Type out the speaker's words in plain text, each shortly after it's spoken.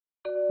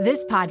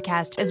This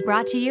podcast is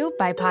brought to you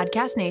by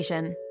Podcast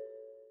Nation.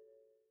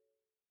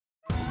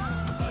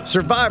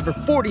 Survivor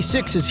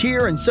 46 is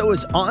here, and so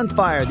is On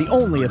Fire, the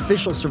only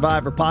official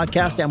Survivor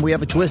podcast, and we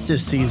have a twist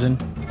this season.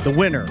 The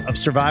winner of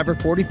Survivor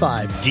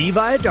 45, Dee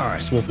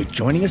Valladares, will be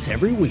joining us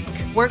every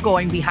week. We're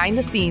going behind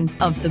the scenes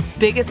of the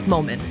biggest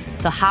moments,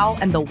 the how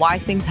and the why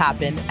things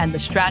happen, and the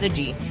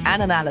strategy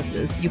and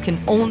analysis you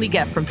can only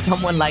get from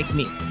someone like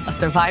me, a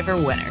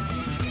Survivor winner.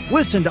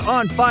 Listen to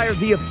On Fire,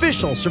 the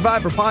official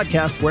Survivor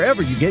podcast,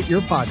 wherever you get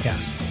your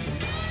podcasts.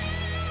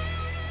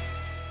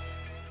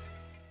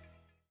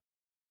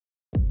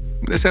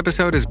 This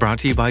episode is brought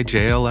to you by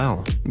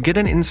JLL. Get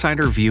an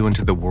insider view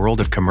into the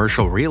world of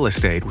commercial real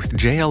estate with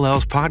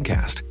JLL's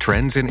podcast,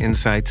 Trends and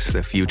Insights,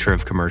 the Future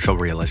of Commercial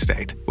Real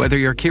Estate. Whether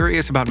you're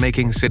curious about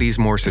making cities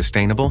more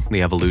sustainable,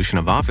 the evolution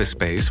of office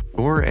space,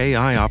 or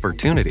AI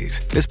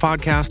opportunities, this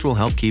podcast will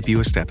help keep you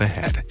a step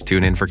ahead.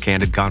 Tune in for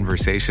candid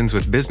conversations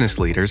with business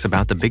leaders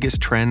about the biggest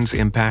trends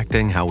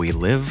impacting how we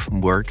live,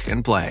 work,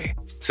 and play.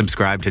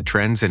 Subscribe to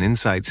Trends and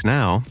Insights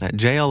now at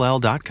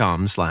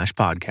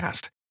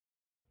jll.com/podcast.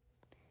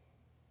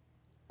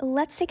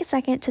 Let's take a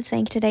second to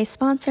thank today's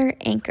sponsor,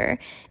 Anchor.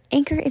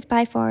 Anchor is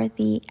by far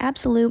the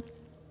absolute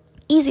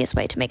easiest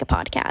way to make a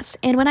podcast.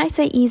 And when I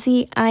say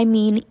easy, I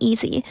mean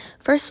easy.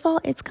 First of all,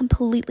 it's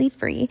completely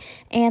free,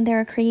 and there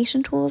are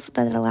creation tools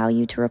that allow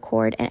you to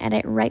record and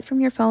edit right from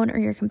your phone or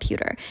your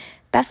computer.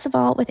 Best of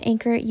all, with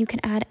Anchor, you can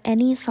add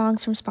any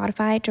songs from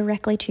Spotify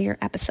directly to your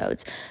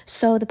episodes.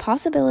 So the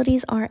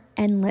possibilities are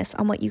endless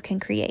on what you can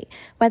create.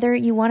 Whether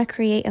you want to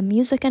create a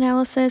music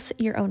analysis,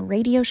 your own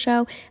radio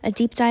show, a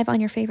deep dive on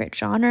your favorite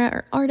genre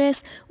or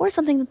artist, or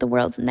something that the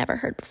world's never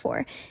heard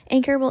before.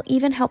 Anchor will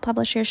even help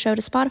publish your show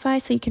to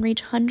Spotify so you can reach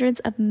hundreds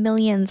of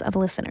millions of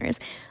listeners.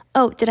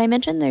 Oh, did I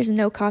mention there's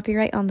no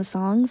copyright on the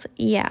songs?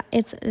 Yeah,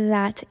 it's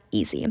that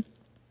easy.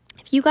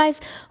 If you guys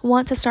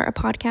want to start a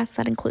podcast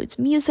that includes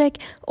music,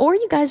 or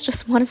you guys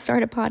just want to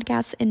start a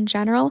podcast in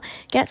general,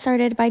 get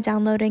started by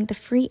downloading the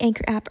free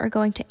Anchor app or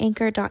going to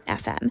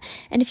anchor.fm.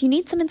 And if you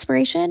need some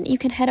inspiration, you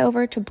can head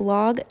over to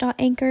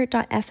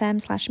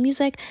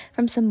blog.anchor.fm/music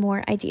from some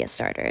more idea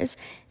starters.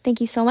 Thank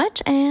you so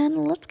much,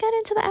 and let's get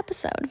into the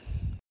episode.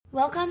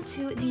 Welcome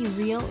to the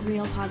Real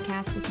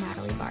podcast with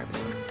Natalie Barbu.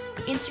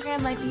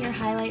 Instagram might be your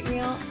highlight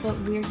reel, but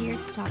we're here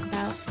to talk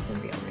about the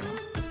real.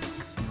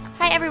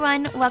 Hi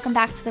everyone, welcome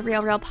back to the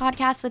Real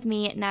podcast with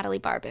me, Natalie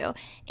Barbu.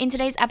 In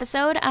today's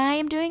episode, I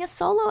am doing a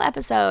solo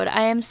episode.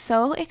 I am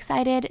so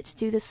excited to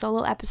do this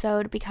solo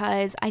episode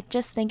because I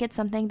just think it's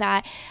something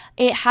that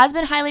it has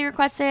been highly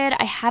requested.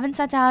 I haven't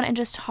sat down and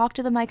just talked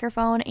to the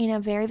microphone in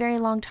a very, very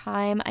long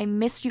time. I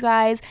missed you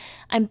guys.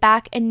 I'm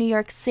back in New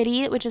York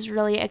City, which is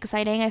really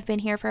exciting. I've been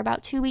here for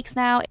about 2 weeks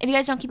now. If you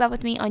guys don't keep up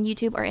with me on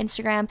YouTube or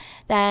Instagram,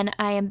 then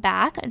I am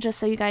back, just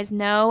so you guys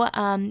know.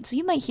 So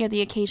you might hear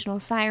the occasional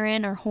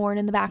siren or horn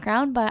in the background,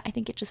 but I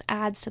think it just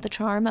adds to the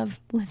charm of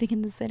living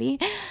in the city.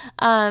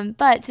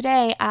 But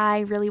today I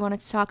really wanted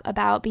to talk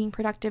about being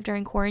productive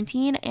during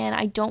quarantine, and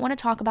I don't want to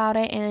talk about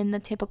it in the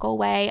typical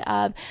way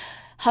of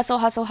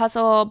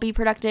hustle, be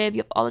productive,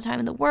 you have all the time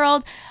in the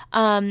world,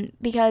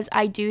 because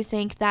I do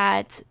think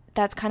that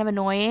that's kind of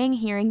annoying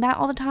hearing that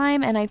all the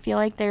time, and I feel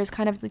like there's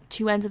kind of like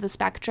two ends of the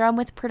spectrum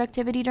with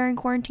productivity during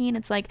quarantine.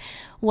 It's like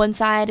one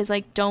side is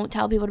like, don't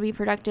tell people to be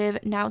productive,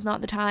 now's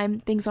not the time,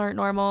 things aren't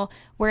normal,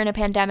 we're in a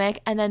pandemic,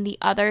 and then the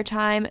other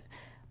side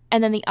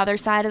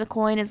of the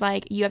coin is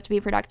like, you have to be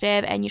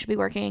productive and you should be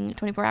working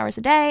 24 hours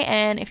a day,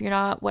 and if you're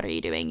not, what are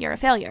you doing? You're a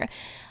failure.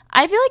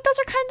 I feel like those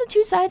are kind of the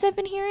two sides I've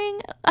been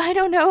hearing. I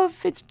don't know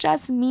if it's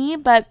just me,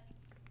 but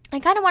I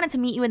kind of wanted to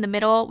meet you in the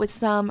middle with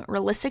some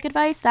realistic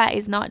advice that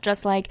is not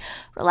just like,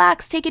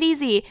 relax, take it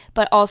easy,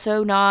 but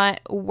also not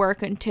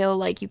work until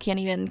like you can't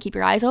even keep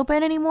your eyes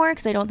open anymore,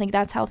 because I don't think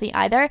that's healthy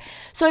either.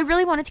 So I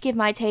really wanted to give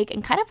my take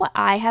and kind of what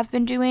I have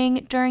been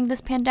doing during this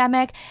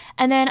pandemic.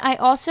 And then I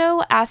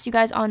also asked you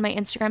guys on my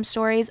Instagram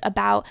stories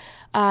about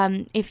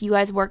if you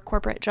guys work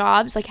corporate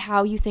jobs, like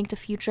how you think the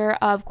future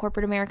of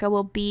corporate America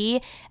will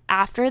be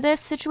after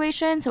this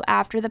situation. So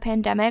after the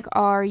pandemic,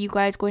 are you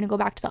guys going to go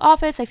back to the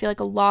office? I feel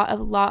like a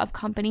lot of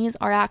companies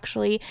are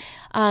actually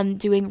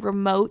doing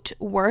remote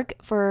work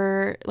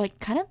for like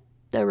kind of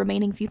the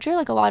remaining future.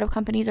 Like a lot of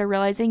companies are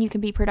realizing you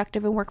can be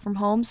productive and work from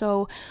home,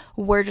 so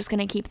we're just going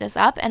to keep this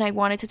up, and I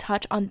wanted to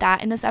touch on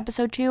that in this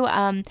episode too.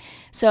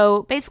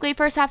 So basically,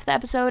 first half of the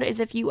episode is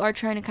if you are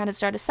trying to kind of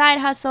start a side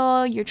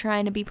hustle, you're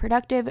trying to be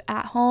productive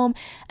at home,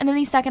 and then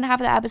the second half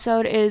of the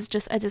episode is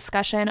just a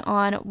discussion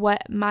on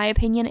what my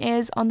opinion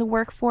is on the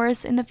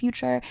workforce in the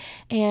future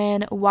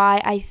and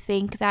why I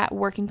think that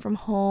working from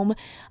home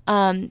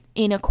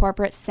in a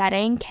corporate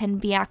setting can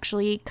be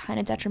actually kind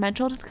of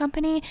detrimental to the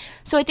company.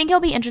 So I think it'll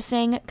be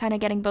interesting kind of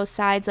getting both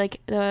sides,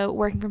 like the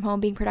working from home,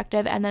 being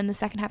productive, and then the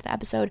second half of the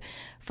episode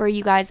for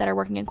you guys that are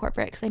working in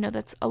corporate, because I know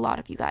that's a lot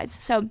of you guys.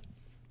 So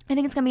I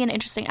think it's going to be an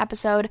interesting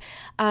episode.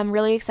 I'm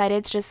really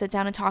excited to just sit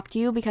down and talk to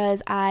you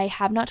because I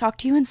have not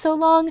talked to you in so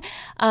long.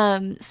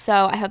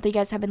 So I hope that you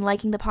guys have been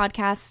liking the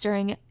podcast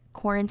during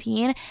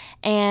quarantine,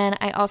 and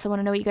I also want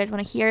to know what you guys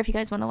want to hear, if you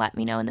guys want to let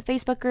me know in the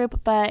Facebook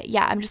group. But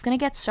yeah, I'm just gonna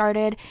get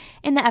started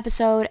in the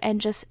episode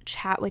and just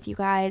chat with you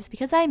guys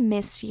because I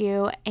missed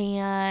you.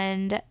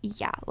 And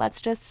yeah,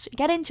 let's just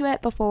get into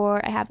it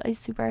before I have a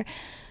super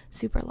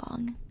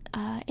long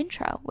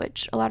intro,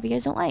 which a lot of you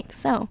guys don't like.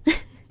 So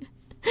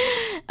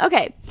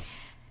okay,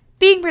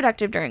 being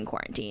productive during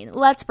quarantine.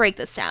 Let's break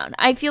this down.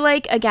 I feel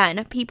like,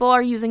 again, people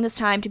are using this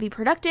time to be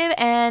productive,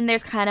 and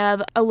there's kind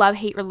of a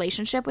love-hate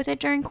relationship with it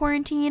during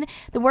quarantine.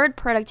 The word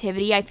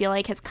productivity, I feel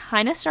like, has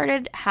kind of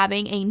started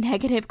having a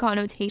negative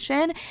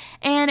connotation,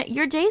 and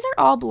your days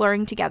are all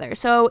blurring together.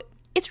 So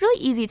it's really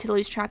easy to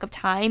lose track of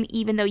time,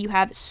 even though you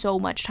have so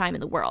much time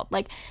in the world.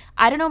 Like,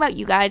 I don't know about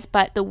you guys,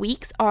 but the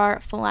weeks are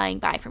flying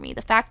by for me.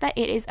 The fact that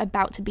it is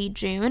about to be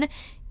June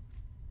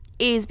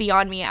is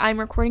beyond me. I'm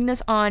recording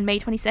this on May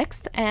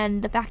 26th,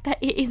 and the fact that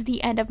it is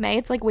the end of May,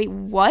 it's like, wait,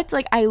 what?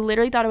 Like, I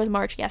literally thought it was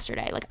March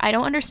yesterday. Like, I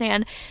don't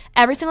understand.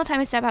 Every single time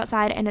I step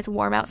outside and it's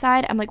warm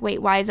outside, I'm like,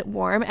 wait, why is it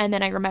warm? And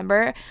then I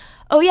remember,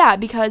 oh yeah,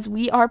 because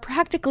we are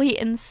practically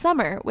in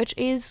summer, which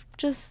is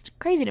just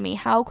crazy to me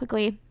how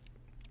quickly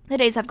the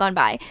days have gone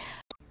by.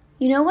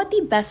 You know what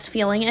the best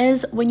feeling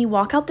is? When you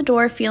walk out the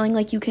door feeling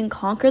like you can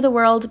conquer the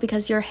world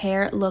because your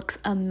hair looks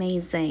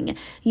amazing.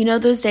 You know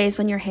those days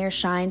when your hair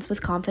shines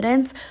with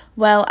confidence?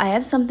 Well, I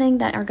have something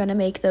that are going to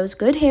make those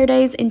good hair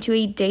days into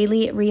a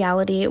daily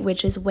reality,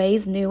 which is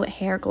Ouai's new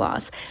hair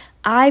gloss.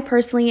 I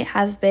personally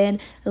have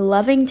been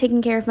loving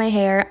taking care of my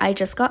hair. I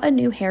just got a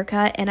new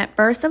haircut, and at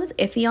first I was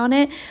iffy on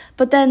it,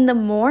 but then the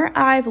more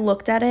I've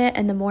looked at it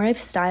and the more I've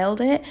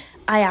styled it,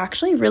 I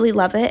actually really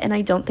love it, and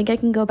I don't think I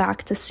can go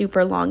back to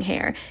super long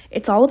hair.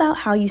 It's all about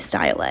how you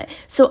style it.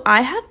 So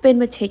I have been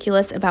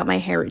meticulous about my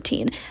hair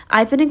routine.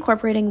 I've been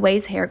incorporating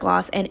Ouai's hair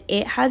gloss, and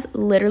it has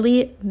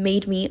literally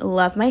made me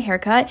love my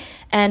haircut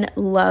and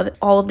love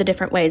all of the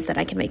different ways that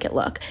I can make it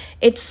look.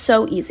 It's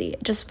so easy.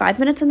 Just 5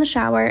 minutes in the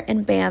shower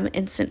and bam,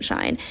 instant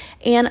shine.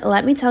 And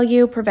let me tell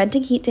you,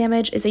 preventing heat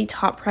damage is a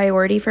top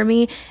priority for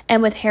me,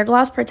 and with hair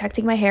gloss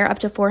protecting my hair up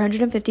to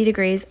 450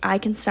 degrees, I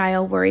can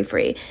style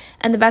worry-free.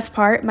 And the best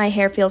part, my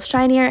hair feels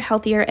shinier,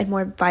 healthier, and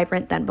more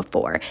vibrant than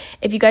before.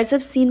 If you guys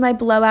have seen my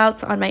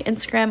blowouts on my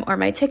Instagram or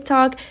my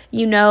TikTok,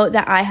 you know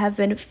that I have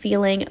been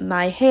feeling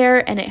my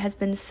hair and it has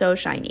been so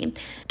shiny.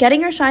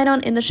 Getting your shine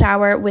on in the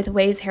shower with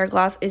Ouai's hair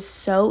gloss is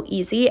so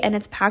easy, and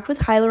it's packed with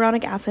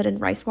hyaluronic acid and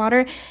rice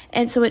water,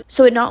 and so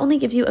it not only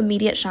gives you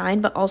immediate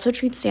shine but also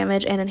treats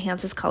damage and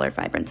enhances color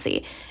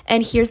vibrancy.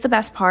 And here's the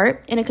best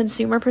part. In a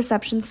consumer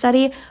perception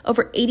study,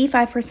 over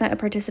 85% of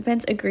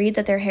participants agreed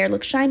that their hair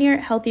looks shinier,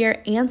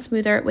 healthier, and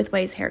smoother with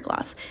Ouai's hair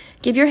gloss.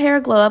 Give your hair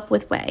a glow up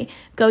with Ouai.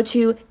 Go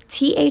to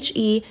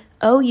THEOUAI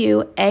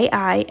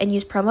and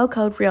use promo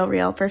code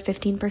REALREAL for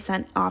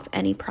 15% off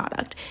any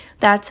product.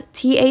 That's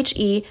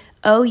THEOUAI.com,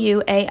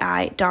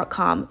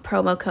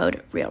 promo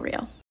code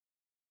REALREAL.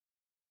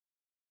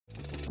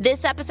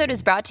 This episode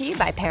is brought to you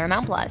by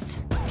Paramount Plus.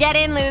 Get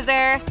in,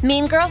 loser!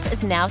 Mean Girls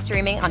is now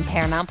streaming on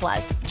Paramount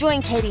Plus.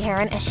 Join Katie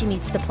Heron as she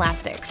meets the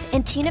plastics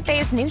in Tina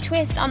Fey's new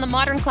twist on the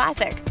modern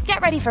classic.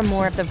 Get ready for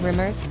more of the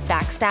rumors,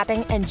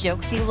 backstabbing, and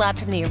jokes you loved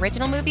from the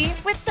original movie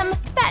with some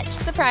fetch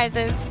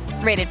surprises.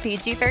 Rated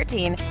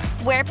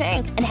PG-13. Wear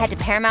pink and head to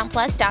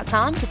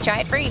ParamountPlus.com to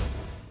try it free.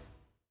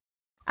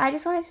 I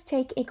just wanted to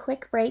take a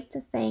quick break to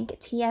thank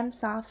TM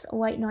Soft's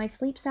White Noise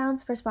Sleep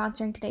Sounds for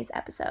sponsoring today's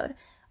episode.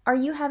 Are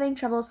you having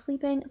trouble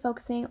sleeping,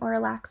 focusing, or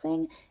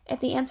relaxing? If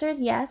the answer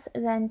is yes,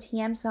 then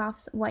TM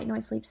Soft's White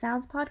Noise Sleep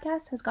Sounds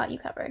podcast has got you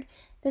covered.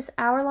 This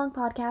hour-long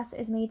podcast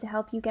is made to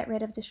help you get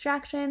rid of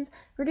distractions,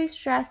 reduce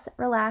stress,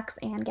 relax,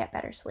 and get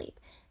better sleep.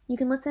 You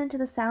can listen to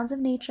the sounds of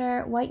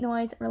nature, white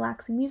noise,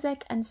 relaxing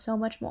music, and so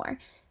much more.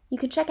 You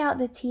can check out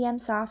the TM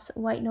Soft's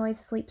White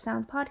Noise Sleep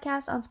Sounds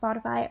podcast on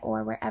Spotify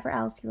or wherever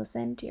else you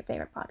listen to your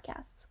favorite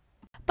podcasts.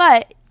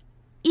 But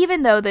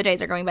even though the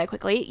days are going by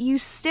quickly, you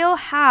still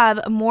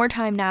have more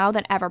time now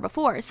than ever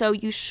before, so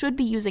you should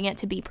be using it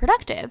to be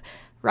productive,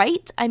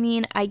 right? I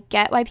mean, I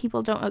get why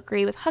people don't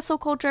agree with hustle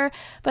culture,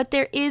 but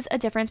there is a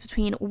difference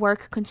between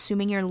work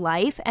consuming your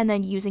life and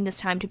then using this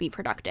time to be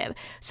productive.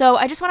 So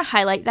I just want to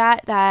highlight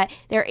that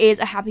there is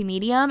a happy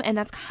medium, and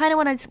that's kind of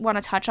what I want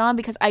to touch on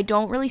because I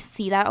don't really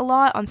see that a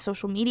lot on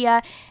social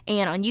media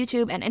and on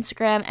YouTube and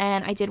Instagram,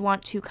 and I did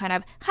want to kind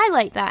of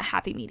highlight that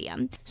happy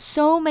medium.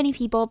 So many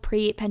people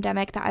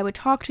pre-pandemic that I would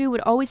talk to would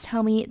always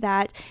tell me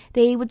that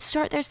they would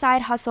start their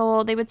side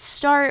hustle, they would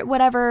start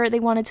whatever they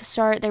wanted to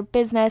start, their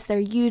business,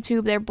 their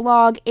YouTube, their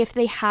blog, if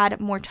they had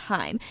more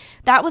time.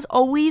 That was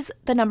always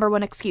the number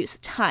one excuse: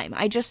 time.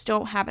 I just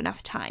don't have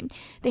enough time.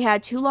 They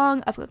had too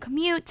long of a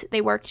commute,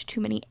 they worked too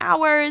many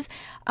hours,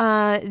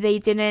 they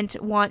didn't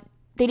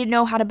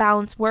know how to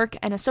balance work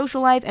and a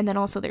social life and then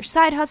also their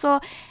side hustle.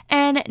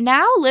 And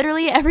now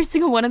literally every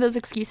single one of those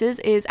excuses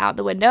is out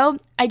the window.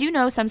 I do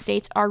know some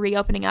states are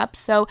reopening up,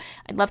 so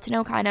I'd love to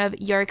know kind of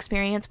your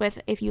experience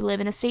with if you live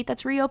in a state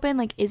that's reopened.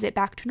 Like, is it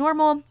back to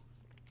normal?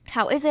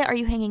 How is it? Are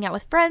you hanging out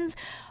with friends?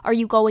 Are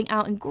you going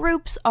out in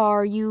groups?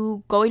 Are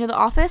you going to the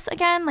office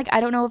again? Like, I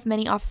don't know if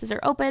many offices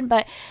are open,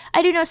 but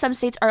I do know some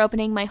states are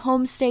opening. My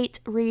home state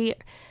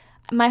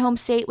My home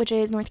state, which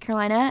is North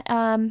Carolina,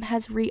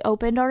 has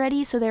reopened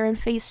already, so they're in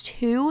phase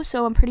 2.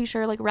 So I'm pretty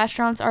sure like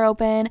restaurants are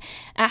open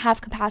at half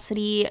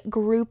capacity,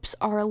 groups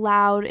are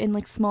allowed in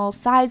like small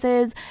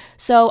sizes.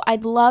 So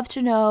I'd love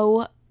to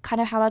know kind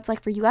of how that's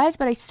like for you guys,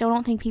 but I still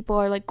don't think people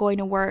are like going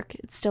to work.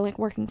 It's still like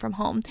working from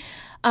home.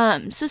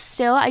 So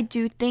still, I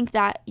do think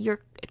that your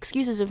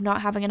excuses of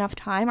not having enough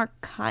time are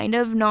kind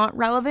of not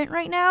relevant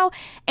right now.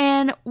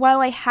 And while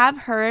I have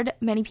heard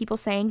many people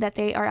saying that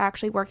they are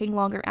actually working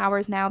longer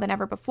hours now than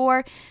ever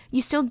before,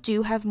 you still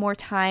do have more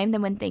time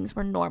than when things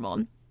were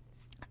normal.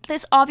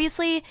 This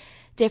obviously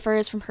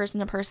differs from person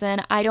to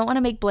person. I don't want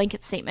to make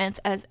blanket statements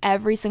as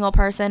every single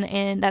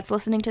person that's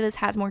listening to this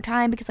has more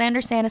time, because I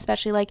understand,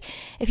 especially like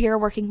if you're a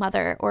working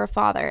mother or a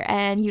father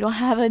and you don't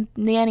have a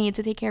nanny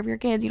to take care of your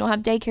kids, you don't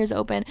have daycares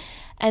open,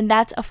 and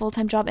that's a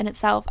full-time job in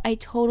itself. I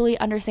totally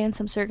understand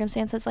some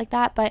circumstances like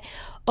that, but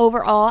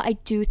overall, I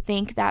do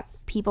think that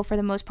people for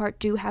the most part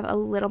do have a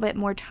little bit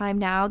more time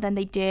now than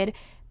they did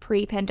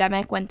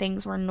pre-pandemic when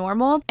things were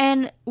normal.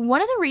 And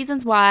one of the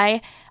reasons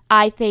why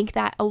I think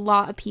that a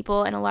lot of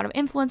people and a lot of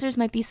influencers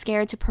might be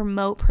scared to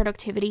promote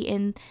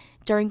productivity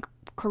during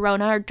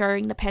Corona or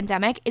during the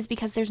pandemic is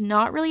because there's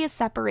not really a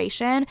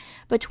separation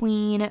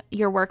between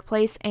your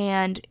workplace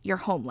and your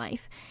home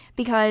life.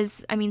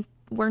 Because, I mean,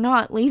 we're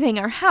not leaving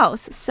our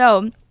house.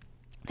 So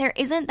there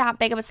isn't that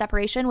big of a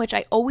separation, which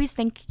I always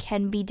think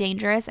can be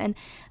dangerous, and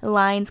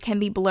lines can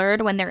be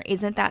blurred when there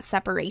isn't that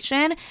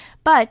separation.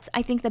 But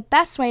I think the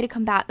best way to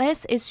combat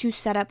this is to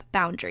set up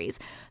boundaries.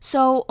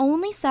 So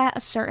only set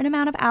a certain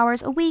amount of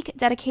hours a week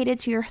dedicated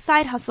to your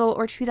side hustle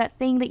or to that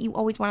thing that you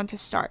always wanted to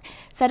start.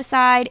 Set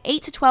aside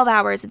 8 to 12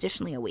 hours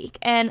additionally a week.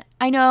 And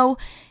I know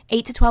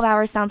 8 to 12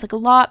 hours sounds like a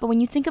lot, but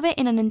when you think of it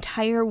in an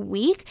entire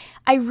week,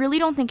 I really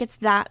don't think it's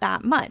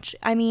that much.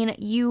 I mean,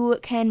 you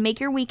can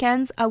make your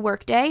weekends a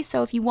work day.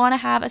 So if you want to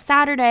have a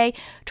Saturday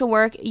to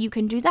work, you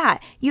can do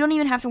that. You don't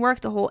even have to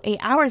work the whole 8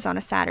 hours on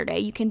a Saturday.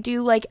 You can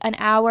do like an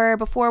hour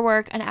before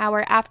work, an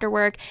hour after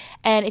work.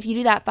 And if you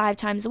do that 5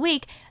 times a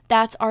week,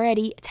 that's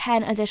already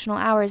 10 additional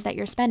hours that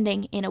you're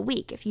spending in a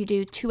week if you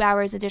do 2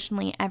 hours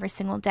additionally every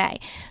single day.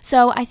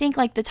 So I think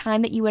like the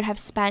time that you would have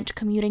spent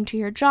commuting to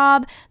your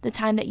job, the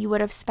time that you would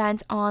have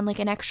spent on like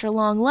an extra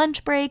long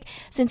lunch break,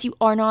 since you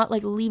are not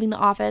like leaving the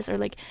office or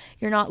like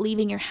you're not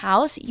leaving your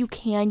house, you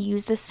can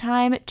use this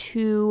time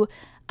to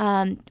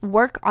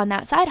work on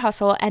that side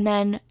hustle. And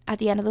then at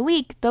the end of the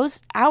week,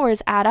 those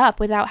hours add up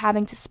without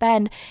having to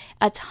spend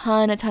a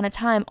ton of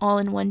time all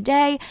in one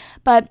day.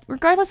 But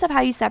regardless of how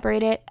you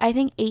separate it, I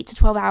think 8 to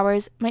 12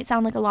 hours might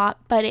sound like a lot,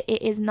 but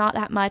it is not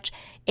that much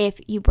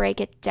if you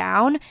break it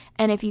down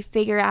and if you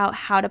figure out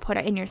how to put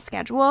it in your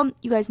schedule.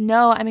 You guys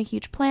know I'm a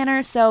huge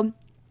planner, so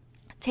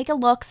take a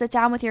look, sit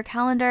down with your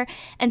calendar,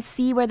 and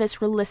see where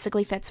this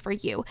realistically fits for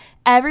you.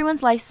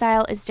 Everyone's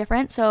lifestyle is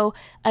different, so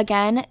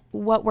again,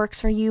 what works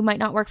for you might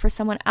not work for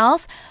someone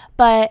else,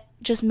 but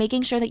just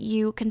making sure that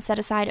you can set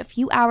aside a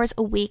few hours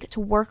a week to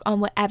work on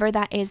whatever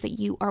that is that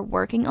you are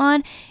working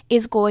on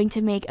is going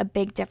to make a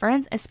big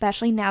difference,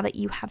 especially now that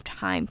you have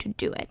time to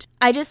do it.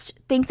 I just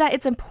think that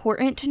it's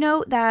important to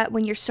note that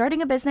when you're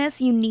starting a business,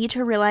 you need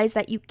to realize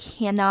that you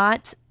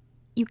cannot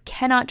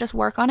just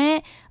work on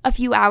it a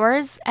few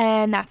hours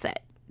and that's it.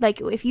 Like,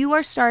 if you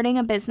are starting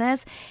a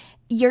business,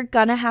 you're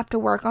gonna have to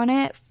work on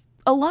it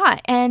a lot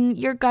and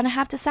you're gonna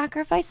have to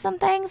sacrifice some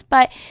things,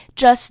 but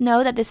just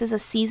know that this is a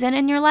season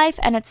in your life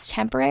and it's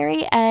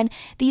temporary, and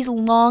these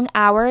long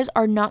hours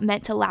are not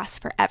meant to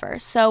last forever.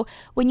 So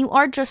when you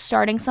are just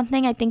starting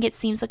something, I think it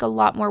seems like a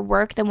lot more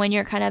work than when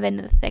you're kind of in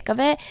the thick of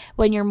it,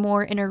 when you're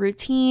more in a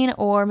routine,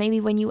 or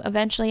maybe when you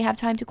eventually have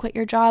time to quit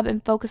your job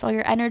and focus all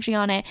your energy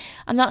on it.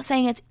 I'm not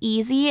saying it's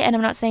easy, and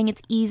I'm not saying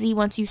it's easy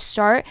once you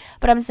start,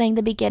 but I'm saying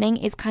the beginning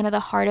is kind of the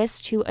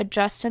hardest to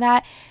adjust to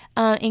that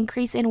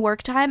increase in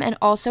work time. And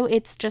also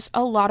it's just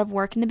a lot of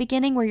work in the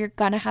beginning where you're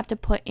gonna have to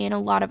put in a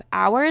lot of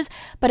hours.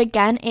 But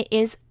again, it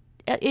is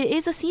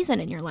a season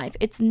in your life.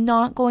 It's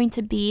not going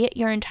to be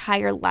your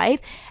entire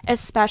life,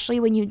 especially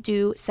when you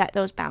do set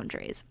those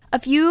boundaries. A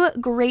few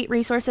great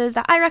resources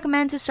that I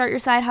recommend to start your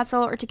side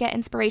hustle or to get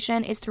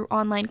inspiration is through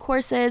online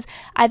courses.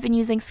 I've been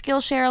using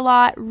Skillshare a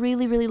lot.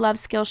 Really, really love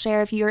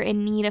Skillshare if you're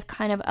in need of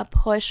kind of a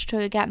push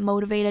to get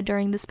motivated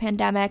during this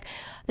pandemic.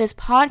 This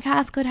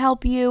podcast could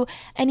help you.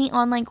 Any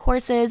online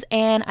courses.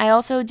 And I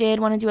also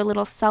did want to do a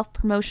little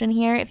self-promotion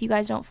here. If you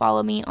guys don't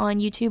follow me on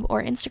YouTube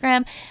or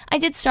Instagram, I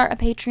did start a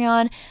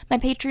Patreon. My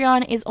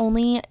Patreon is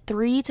only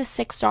 $3 to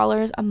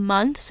 $6 a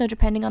month, so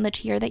depending on the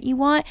tier that you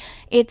want,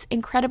 it's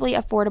incredibly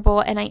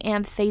affordable, and I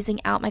am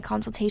phasing out my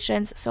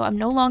consultations, so I'm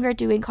no longer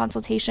doing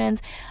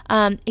consultations.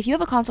 If you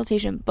have a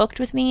consultation booked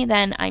with me,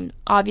 then I'm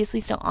obviously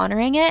still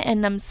honoring it,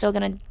 and I'm still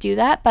gonna do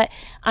that, but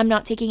I'm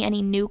not taking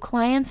any new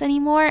clients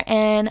anymore,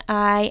 and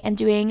I am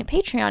doing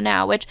Patreon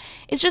now, which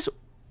is just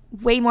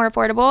way more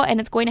affordable and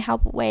it's going to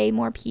help way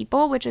more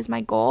people, which is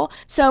my goal.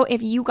 So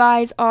if you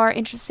guys are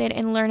interested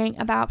in learning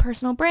about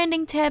personal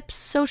branding tips,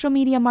 social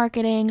media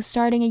marketing,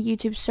 starting a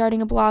YouTube,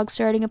 starting a blog,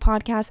 starting a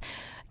podcast,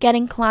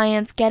 getting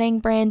clients, getting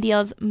brand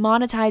deals,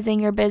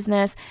 monetizing your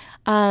business,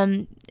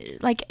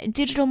 like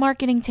digital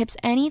marketing tips,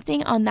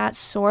 anything on that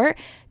sort,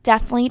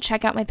 definitely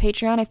check out my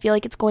Patreon. I feel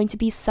like it's going to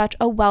be such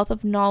a wealth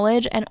of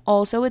knowledge, and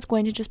also it's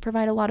going to just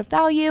provide a lot of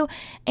value,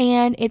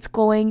 and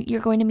you're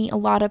going to meet a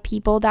lot of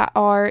people that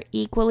are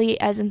equally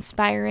as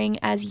inspiring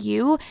as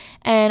you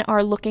and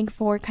are looking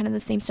for kind of the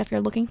same stuff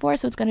you're looking for.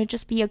 So it's going to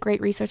just be a great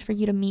resource for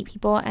you to meet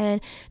people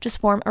and just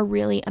form a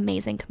really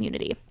amazing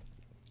community.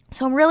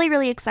 So I'm really,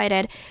 really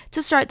excited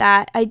to start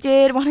that. I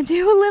did want to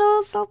do a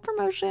little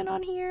self-promotion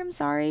on here. I'm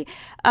sorry.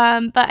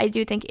 But I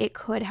do think it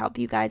could help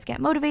you guys get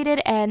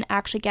motivated and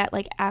actually get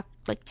like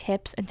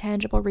tips and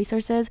tangible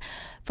resources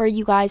for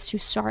you guys to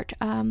start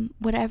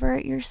whatever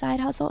your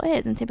side hustle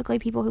is. And typically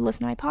people who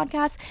listen to my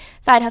podcast,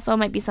 side hustle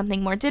might be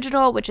something more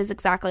digital, which is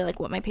exactly like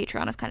what my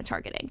Patreon is kind of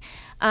targeting.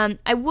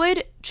 I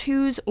would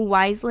choose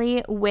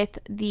wisely with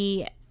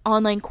the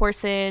online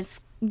courses,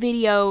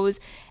 videos,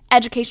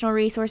 educational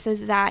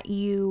resources that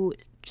you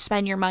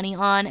spend your money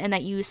on and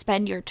that you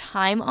spend your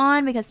time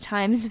on, because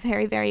time is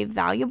very, very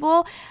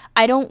valuable.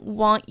 I don't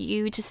want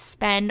you to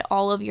spend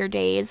all of your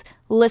days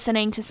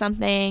listening to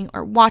something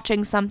or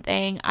watching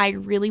something. I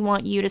really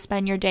want you to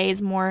spend your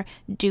days more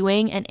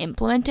doing and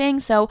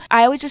implementing. So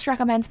I always just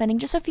recommend spending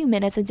just a few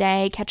minutes a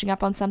day catching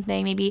up on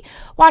something, maybe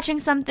watching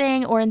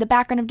something, or in the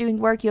background of doing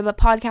work, you have a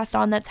podcast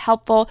on that's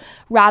helpful,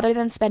 rather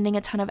than spending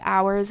a ton of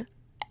hours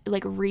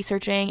like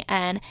researching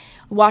and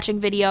watching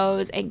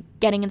videos and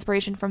getting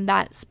inspiration from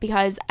that,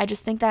 because I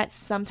just think that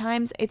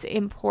sometimes it's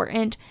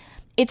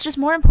just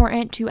more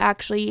important to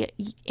actually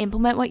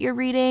implement what you're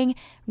reading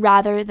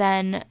rather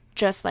than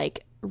just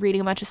like reading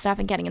a bunch of stuff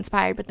and getting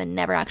inspired but then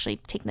never actually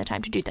taking the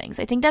time to do things.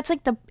 I think that's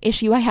like the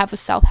issue I have with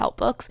self-help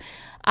books.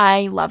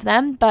 I love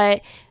them,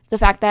 but the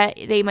fact that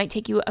they might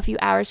take you a few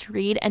hours to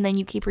read and then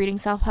you keep reading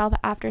self-help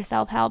after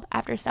self-help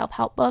after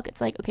self-help book,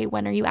 it's like, okay,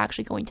 when are you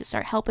actually going to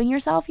start helping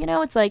yourself? You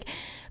know, it's like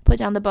put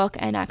down the book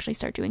and actually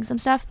start doing some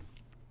stuff.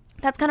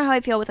 That's kind of how I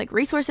feel with like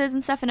resources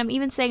and stuff. And I'm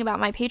even saying about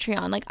my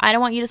Patreon, like I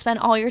don't want you to spend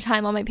all your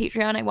time on my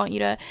Patreon. I want you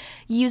to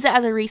use it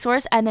as a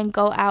resource and then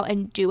go out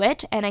and do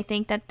it. And I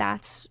think that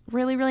that's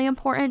really, really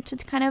important to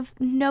kind of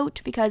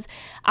note, because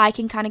I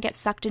can kind of get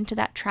sucked into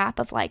that trap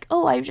of like,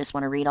 oh, I just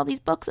want to read all these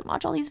books and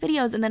watch all these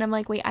videos. And then I'm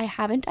like, wait, I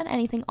haven't done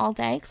anything all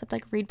day except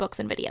like read books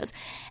and videos.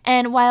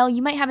 And while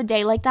you might have a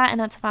day like that, and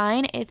that's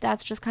fine, if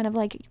that's just kind of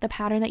like the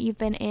pattern that you've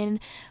been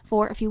in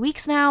for a few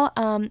weeks now,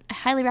 I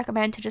highly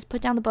recommend to just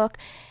put down the book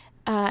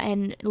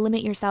and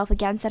limit yourself.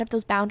 Again, set up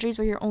those boundaries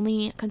where you're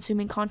only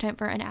consuming content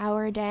for an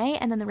hour a day,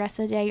 and then the rest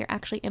of the day you're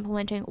actually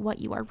implementing what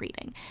you are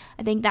reading.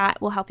 I think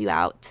that will help you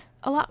out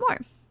a lot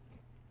more.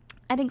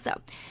 I think so.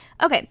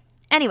 Okay,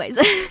 anyways.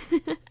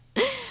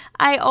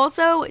 I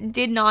also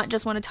did not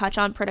just want to touch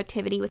on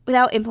productivity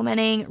without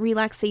implementing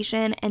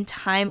relaxation and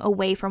time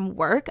away from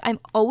work. I'm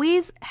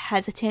always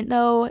hesitant,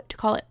 though, to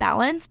call it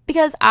balance,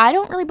 because I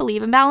don't really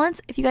believe in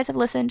balance. If you guys have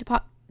listened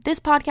to this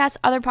podcast,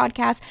 other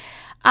podcasts,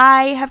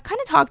 I have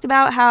kind of talked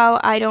about how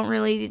I don't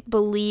really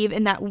believe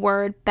in that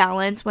word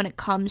balance when it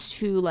comes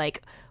to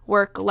like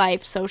work,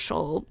 life,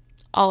 social,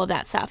 all of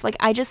that stuff. Like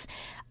I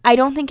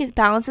don't think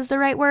balance is the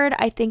right word.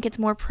 I think it's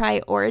more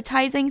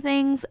prioritizing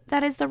things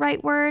that is the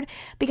right word,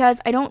 because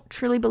I don't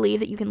truly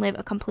believe that you can live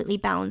a completely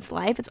balanced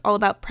life. It's all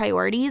about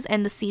priorities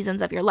and the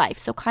seasons of your life.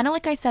 So kind of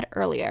like I said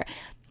earlier,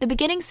 the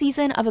beginning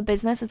season of a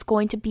business, it's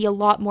going to be a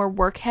lot more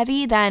work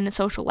heavy than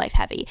social life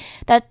heavy.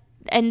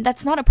 And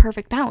that's not a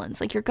perfect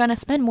balance. Like you're going to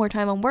spend more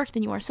time on work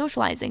than you are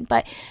socializing.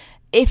 But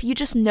if you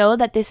just know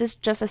that this is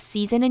just a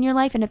season in your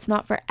life and it's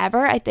not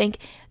forever, I think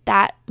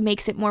that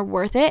makes it more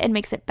worth it and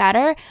makes it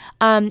better.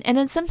 And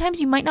then sometimes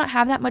you might not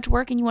have that much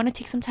work and you want to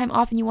take some time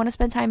off and you want to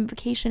spend time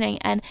vacationing,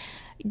 and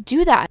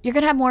do that. You're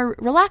going to have more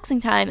relaxing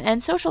time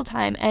and social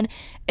time. And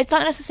it's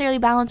not necessarily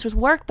balanced with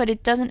work, but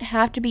it doesn't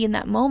have to be in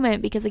that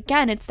moment, because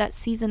again, it's that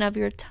season of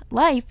your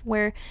life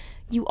where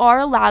you are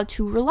allowed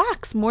to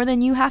relax more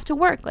than you have to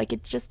work. Like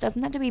it just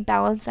doesn't have to be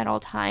balanced at all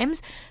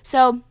times.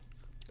 So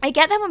I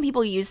get that when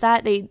people use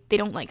that, they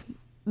don't like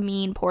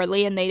mean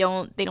poorly, and they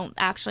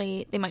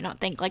might not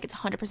think like it's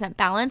 100%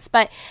 balanced,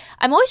 but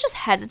I'm always just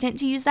hesitant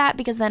to use that,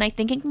 because then I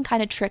think it can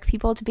kind of trick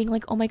people to being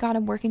like, oh my god,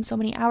 I'm working so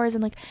many hours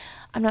and like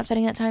I'm not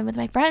spending that time with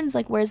my friends,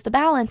 like where's the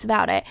balance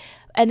about it?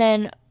 And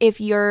then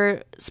if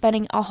you're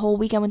spending a whole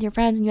weekend with your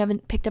friends and you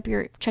haven't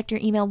checked your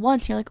email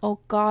once, you're like, oh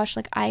gosh,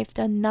 like I've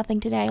done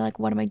nothing today, like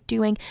what am I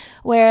doing?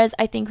 Whereas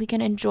I think we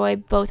can enjoy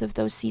both of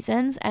those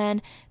seasons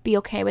and be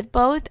okay with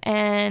both,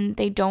 and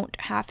they don't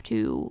have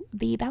to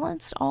be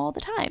balanced all the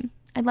time.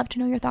 I'd love to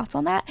know your thoughts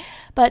on that.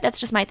 But that's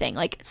just my thing.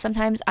 Like,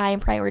 sometimes I am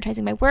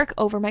prioritizing my work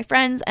over my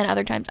friends, and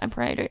other times I'm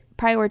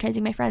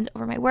prioritizing my friends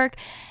over my work,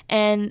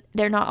 and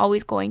they're not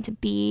always going to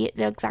be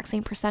the exact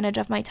same percentage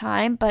of my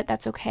time, but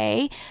that's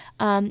okay.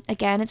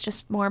 Again, it's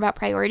just more about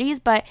priorities,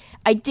 but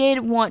I did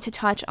want to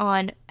touch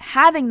on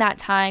having that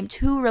time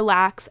to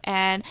relax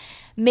and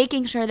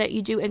making sure that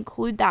you do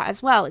include that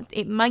as well.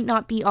 It might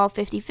not be all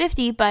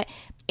 50-50, but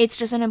it's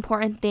just an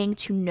important thing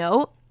to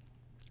note.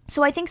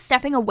 So I think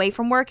stepping away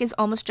from work is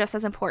almost just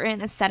as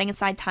important as setting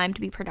aside time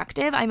to be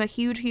productive. I'm a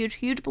huge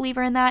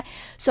believer in that.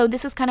 So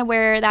this is kind of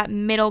where that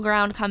middle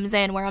ground comes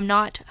in, where I'm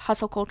not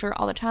hustle culture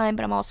all the time,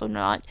 but I'm also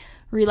not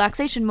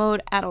relaxation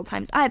mode at all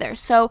times either.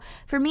 So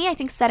for me, I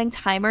think setting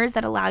timers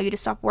that allow you to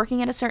stop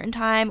working at a certain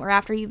time, or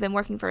after you've been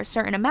working for a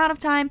certain amount of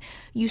time,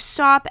 you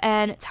stop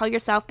and tell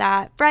yourself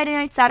that Friday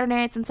nights, Saturday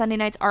nights, and Sunday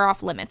nights are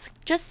off limits.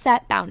 Just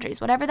set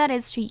boundaries, whatever that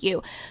is to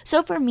you.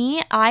 So for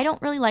me, I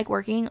don't really like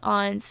working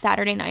on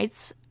Saturday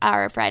nights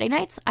or Friday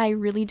nights. I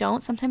really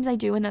don't. Sometimes I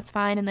do, and that's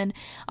fine, and then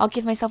I'll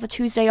give myself a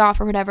Tuesday off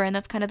or whatever, and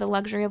that's kind of the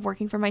luxury of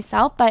working for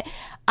myself. But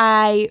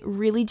I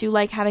really do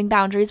like having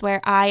boundaries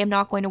where I am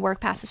not going to work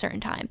past a certain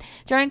time.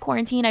 During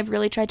quarantine, I've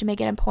really tried to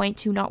make it a point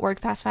to not work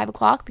past 5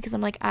 o'clock, because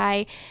I'm like,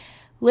 I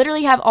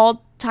literally have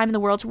all time in the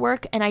world to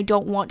work, and I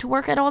don't want to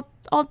work at all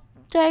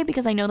day,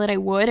 because I know that I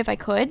would if I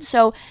could.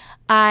 So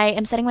I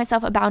am setting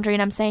myself a boundary,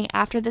 and I'm saying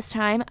after this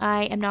time,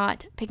 I am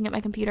not picking up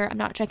my computer, I'm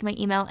not checking my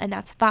email, and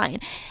that's fine.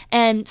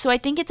 And so I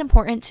think it's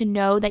important to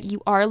know that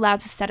you are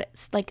allowed to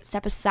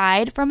step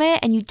aside from it,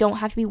 and you don't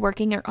have to be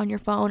working or on your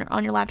phone or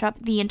on your laptop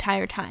the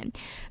entire time.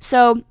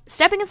 So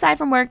stepping aside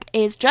from work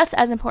is just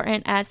as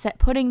important as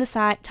putting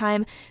the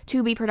time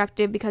to be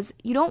productive, because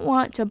you don't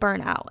want to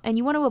burn out, and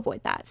you want to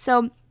avoid that.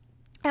 So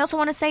I also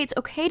want to say it's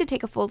okay to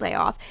take a full day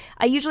off.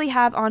 I usually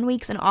have on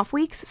weeks and off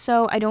weeks,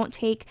 so I don't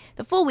take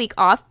the full week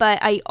off, but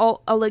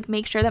I'll like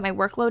make sure that my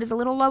workload is a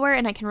little lower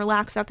and I can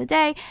relax throughout the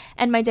day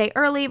and my day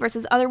early,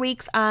 versus other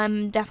weeks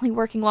I'm definitely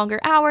working longer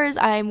hours.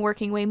 I'm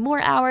working way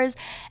more hours,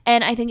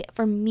 and I think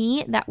for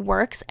me that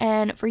works,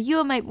 and for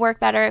you it might work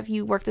better if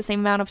you work the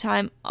same amount of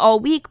time all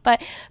week.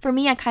 But for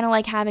me, I kind of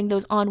like having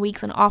those on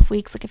weeks and off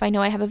weeks. Like if I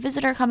know I have a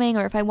visitor coming,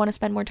 or if I want to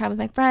spend more time with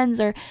my friends,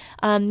 or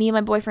me and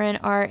my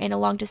boyfriend are in a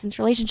long distance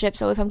relationship,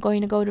 so if I'm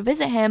going to go to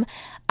visit him,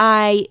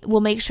 I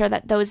will make sure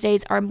that those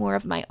days are more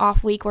of my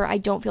off week, where I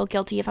don't feel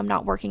guilty if I'm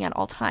not working at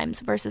all times,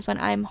 versus when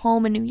I'm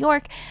home in New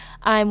York,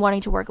 I'm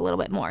wanting to work a little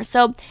bit more.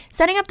 So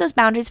setting up those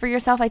boundaries for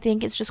yourself, I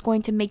think, is just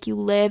going to make you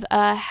live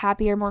a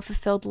happier, more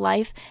fulfilled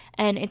life,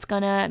 and it's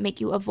gonna make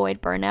you avoid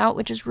burnout,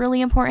 which is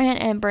really important.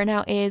 And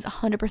burnout is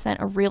 100%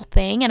 a real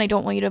thing, and I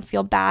don't want you to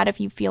feel bad if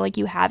you feel like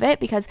you have it,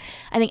 because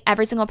I think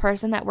every single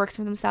person that works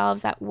for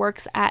themselves, that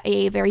works at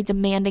a very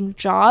demanding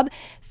job,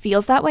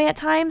 feels that way at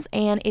times,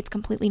 and it's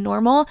completely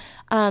normal,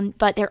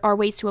 but there are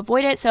ways to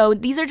avoid it. So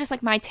these are just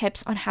like my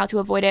tips on how to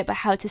avoid it, but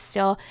how to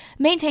still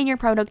maintain your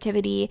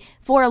productivity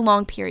for a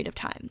long period of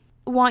time.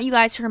 I want you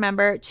guys to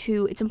remember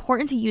it's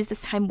important to use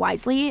this time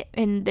wisely.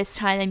 In this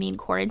time, I mean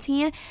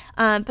quarantine,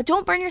 but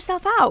don't burn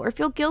yourself out or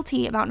feel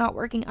guilty about not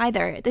working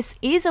either. This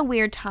is a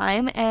weird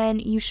time,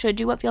 and you should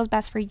do what feels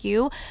best for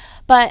you.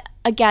 But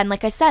again,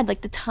 like I said,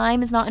 like the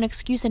time is not an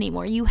excuse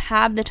anymore. You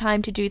have the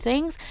time to do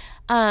things,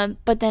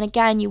 but then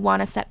again, you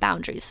want to set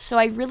boundaries. So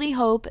I really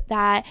hope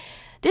that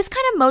this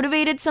kind of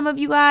motivated some of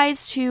you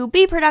guys to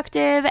be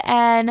productive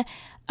and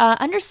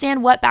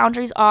understand what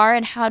boundaries are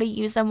and how to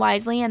use them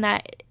wisely, and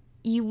that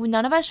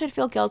none of us should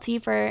feel guilty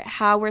for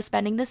how we're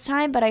spending this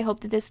time. But I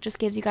hope that this just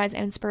gives you guys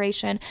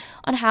inspiration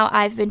on how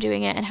I've been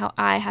doing it and how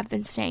I have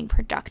been staying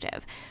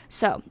productive.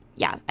 So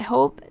yeah, I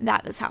hope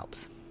that this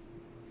helps.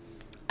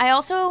 I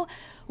also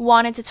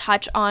wanted to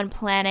touch on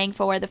planning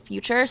for the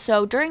future.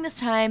 So during this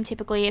time,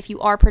 typically, if you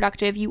are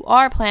productive, you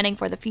are planning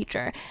for the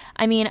future.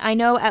 I mean, I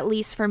know at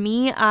least for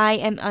me, I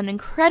am an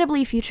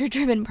incredibly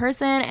future-driven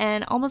person,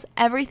 and almost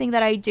everything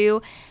that I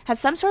do has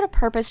some sort of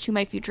purpose to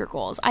my future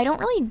goals. I don't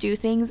really do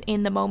things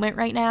in the moment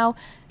right now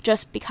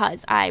just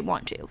because I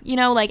want to. You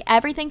know, like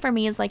everything for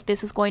me is like,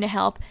 this is going to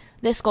help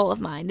this goal of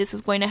mine. This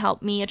is going to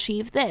help me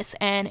achieve this.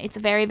 And it's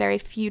very, very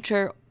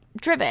future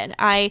driven.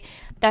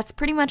 That's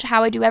pretty much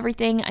how I do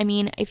everything. I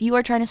mean, if you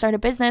are trying to start a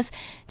business,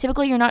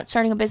 typically you're not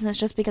starting a business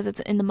just because it's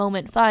in the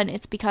moment fun.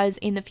 It's because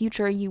in the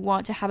future you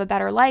want to have a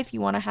better life.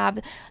 You want to have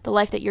the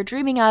life that you're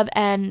dreaming of,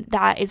 and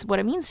that is what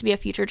it means to be a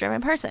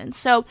future-driven person.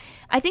 So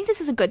I think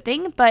this is a good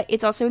thing, but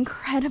it's also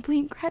incredibly,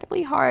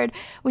 incredibly hard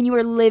when you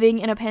are living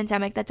in a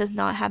pandemic that does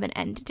not have an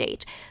end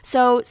date.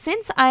 So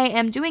since I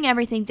am doing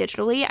everything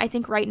digitally, I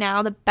think right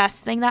now the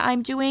best thing that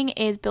I'm doing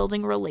is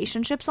building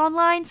relationships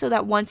online, so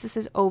that once this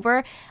is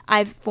over,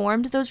 I've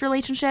formed those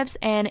relationships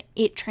and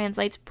it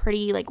translates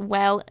pretty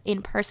well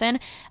in person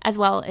as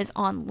well as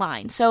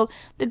online. So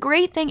the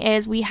great thing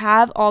is we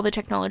have all the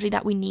technology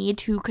that we need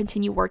to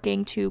continue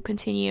working, to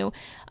continue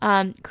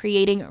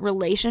creating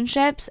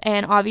relationships.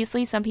 And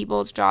obviously some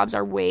people's jobs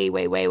are way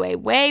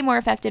more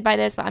affected by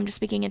this, but I'm just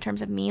speaking in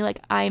terms of me.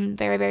 I'm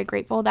very, very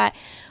grateful that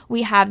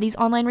we have these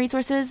online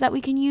resources that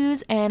we can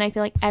use, and I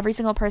feel like every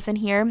single person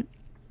here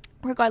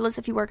regardless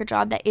if you work a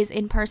job that is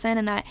in person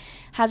and that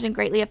has been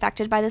greatly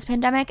affected by this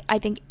pandemic, I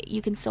think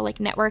you can still like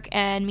network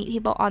and meet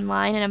people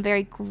online. And I'm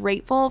very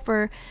grateful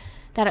for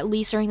that. At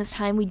least during this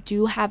time, we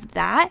do have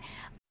that.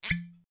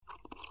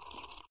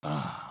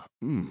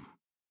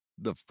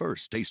 The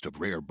first taste of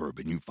rare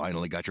bourbon you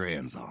finally got your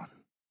hands on.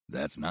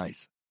 That's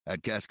nice.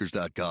 At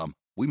Caskers.com,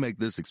 we make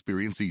this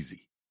experience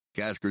easy.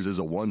 Caskers is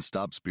a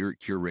one-stop spirit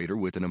curator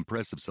with an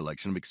impressive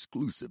selection of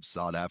exclusive,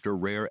 sought-after,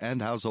 rare,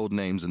 and household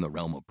names in the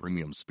realm of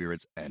premium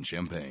spirits and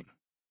champagne.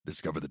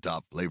 Discover the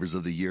top flavors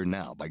of the year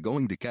now by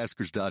going to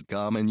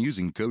Caskers.com and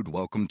using code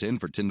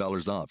WELCOME10 for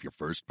 $10 off your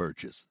first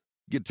purchase.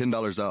 Get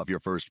 $10 off your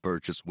first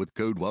purchase with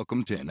code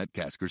WELCOME10 at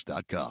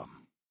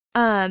Caskers.com.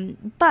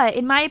 But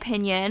in my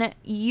opinion,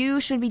 you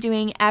should be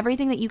doing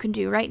everything that you can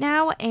do right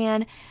now,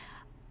 and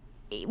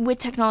with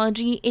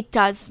technology, it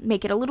does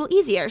make it a little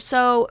easier.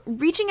 So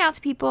reaching out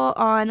to people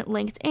on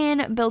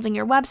LinkedIn, building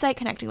your website,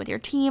 connecting with your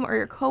team or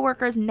your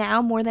coworkers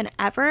now more than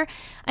ever.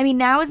 I mean,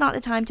 now is not the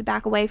time to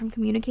back away from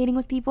communicating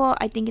with people.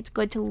 I think it's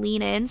good to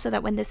lean in so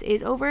that when this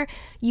is over,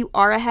 you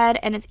are ahead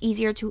and it's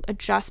easier to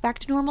adjust back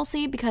to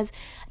normalcy, because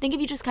I think if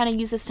you just kind of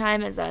use this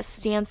time as a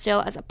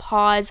standstill, as a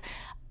pause,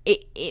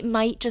 it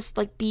might just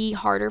like be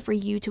harder for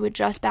you to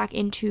adjust back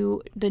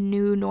into the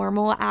new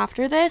normal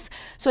after this.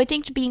 So I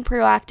think being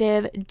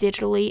proactive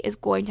digitally is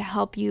going to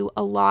help you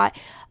a lot.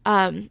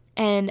 And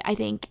I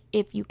think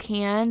if you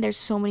can, there's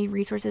so many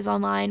resources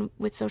online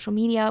with social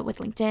media, with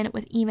LinkedIn,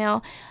 with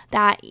email,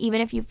 that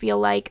even if you feel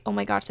like, oh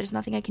my gosh, there's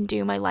nothing I can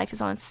do, my life is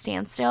on a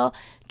standstill,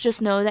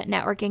 just know that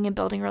networking and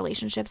building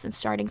relationships and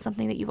starting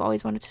something that you've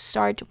always wanted to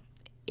start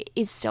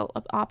is still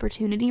an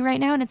opportunity right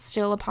now, and it's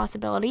still a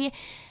possibility.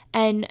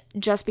 And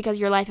just because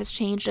your life has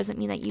changed doesn't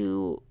mean that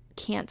you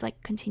can't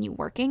like continue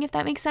working, if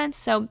that makes sense.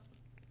 So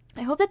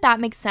I hope that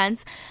makes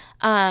sense.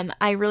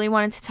 I really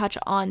wanted to touch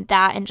on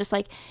that, and just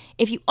like,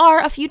 if you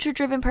are a future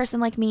driven person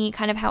like me,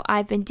 kind of how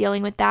I've been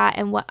dealing with that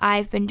and what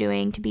I've been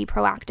doing to be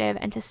proactive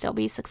and to still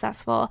be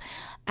successful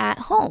at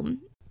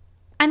home.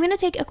 I'm going to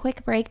take a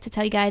quick break to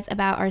tell you guys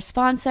about our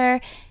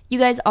sponsor. You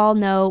guys all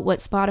know what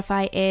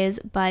Spotify is,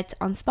 but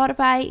on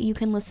Spotify, you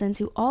can listen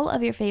to all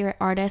of your favorite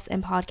artists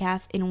and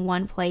podcasts in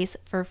one place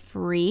for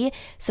free.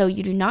 So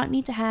you do not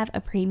need to have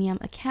a premium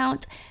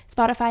account.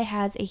 Spotify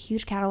has a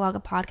huge catalog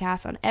of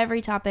podcasts on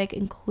every topic,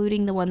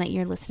 including the one that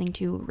you're listening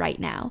to right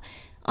now.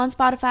 On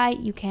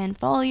Spotify, you can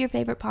follow your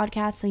favorite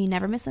podcast so you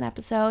never miss an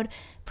episode.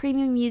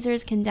 Premium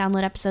users can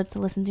download episodes to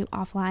listen to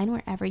offline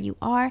wherever you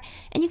are,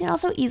 and you can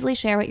also easily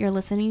share what you're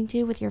listening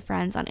to with your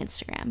friends on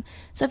Instagram.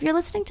 So if you're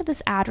listening to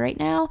this ad right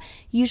now,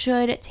 you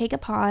should take a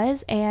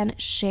pause and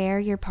share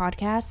your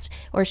podcast,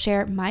 or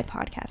share my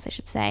podcast, I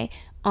should say,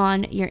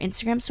 on your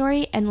Instagram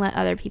story and let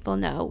other people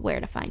know where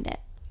to find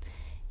it.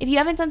 If you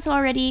haven't done so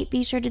already,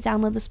 be sure to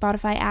download the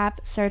Spotify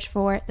app, search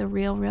for The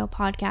Real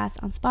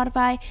Podcast on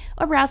Spotify,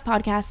 or browse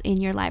podcasts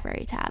in your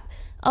library tab.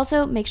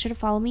 Also, make sure to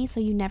follow me so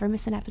you never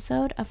miss an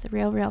episode of The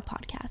Real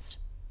Podcast.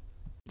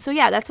 So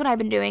yeah, that's what I've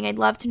been doing. I'd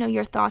love to know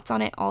your thoughts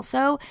on it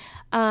also.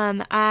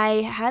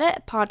 I had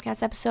a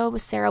podcast episode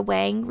with Sarah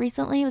Wang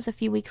recently. It was a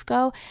few weeks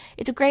ago.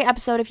 It's a great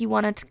episode if you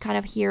want to kind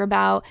of hear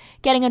about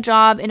getting a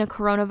job in a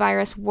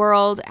coronavirus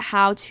world,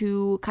 how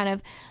to kind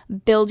of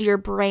build your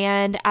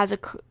brand as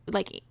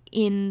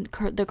in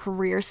the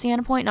career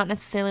standpoint, not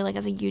necessarily like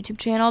as a YouTube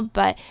channel,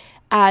 but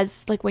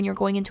as like when you're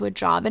going into a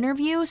job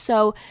interview.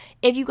 So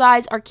if you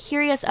guys are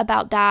curious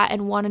about that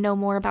and want to know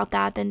more about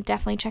that, then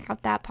definitely check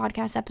out that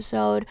podcast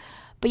episode.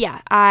 But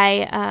yeah,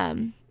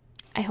 I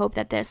hope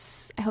that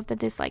this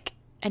like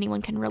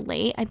anyone can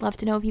relate. I'd love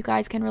to know if you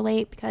guys can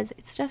relate, because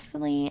it's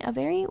definitely a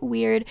very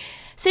weird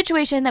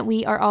situation that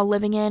we are all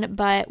living in,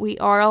 but we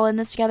are all in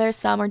this together.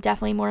 Some are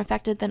definitely more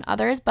affected than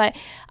others, but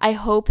I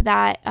hope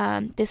that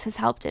this has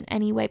helped in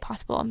any way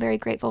possible. I'm very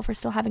grateful for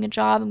still having a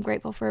job. I'm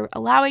grateful for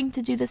allowing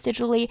to do this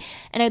digitally,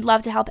 and I'd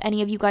love to help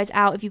any of you guys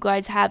out if you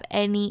guys have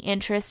any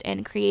interest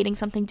in creating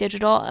something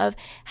digital, of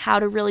how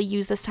to really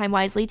use this time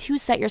wisely to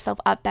set yourself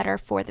up better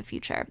for the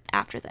future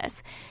after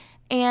this.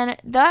 And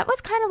that was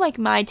kind of like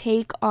my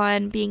take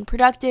on being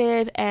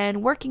productive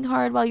and working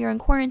hard while you're in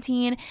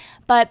quarantine.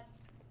 But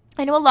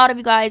I know a lot of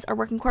you guys are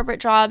working corporate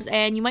jobs,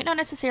 and you might not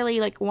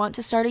necessarily like want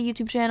to start a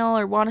YouTube channel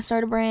or want to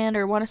start a brand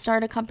or want to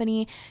start a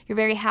company. You're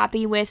very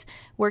happy with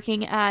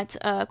working at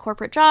a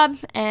corporate job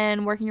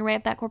and working your way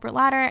up that corporate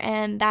ladder,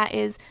 and that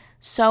is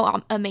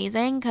so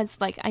amazing, because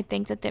like I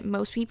think that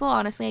most people,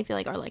 honestly, I feel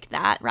like are like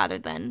that rather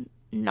than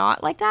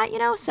not like that, you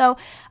know? So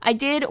I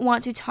did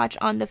want to touch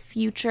on the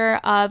future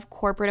of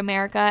corporate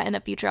America and the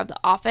future of the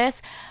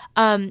office.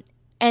 And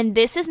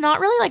this is not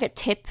really like a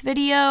tip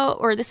video,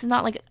 or this is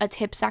not like a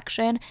tip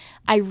section.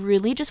 I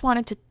really just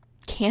wanted to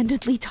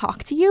candidly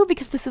talk to you,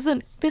 because this is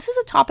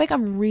a topic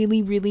I'm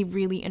really, really,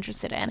 really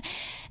interested in.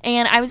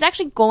 And I was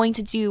actually going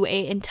to do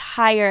an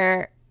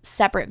entire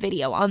separate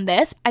video on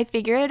this. I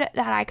figured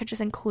that I could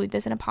just include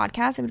this in a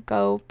podcast. It would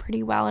go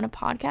pretty well in a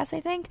podcast, I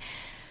think.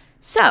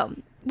 So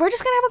we're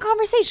just going to have a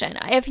conversation.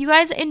 If you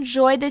guys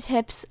enjoyed the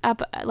tips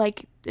up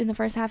like in the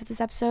first half of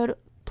this episode,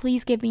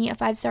 please give me a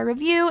 5-star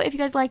review if you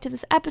guys liked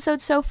this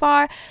episode so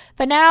far.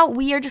 But now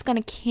we are just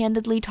going to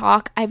candidly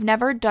talk. I've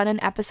never done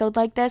an episode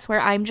like this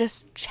where I'm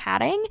just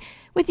chatting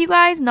with you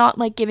guys, not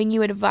like giving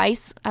you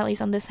advice, at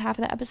least on this half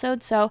of the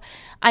episode. So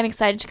I'm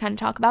excited to kind of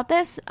talk about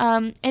this.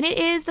 And it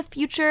is the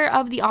future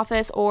of the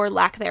office, or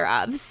lack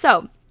thereof.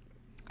 So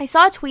I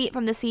saw a tweet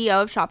from the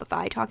CEO of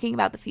Shopify talking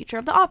about the future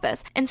of the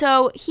office. And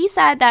so he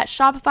said that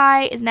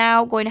Shopify is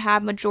now going to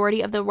have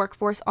majority of the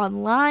workforce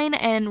online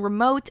and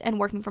remote and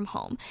working from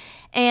home.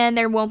 And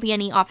there won't be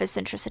any office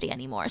centricity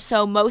anymore.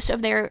 So most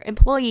of their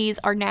employees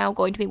are now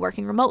going to be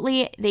working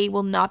remotely. They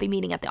will not be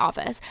meeting at the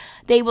office.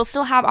 They will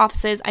still have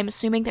offices. I'm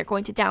assuming they're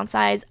going to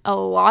downsize a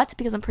lot,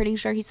 because I'm pretty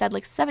sure he said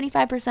like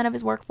 75% of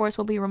his workforce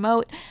will be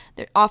remote.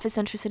 Their office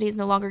centricity is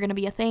no longer going to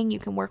be a thing. You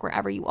can work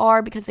wherever you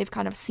are, because they've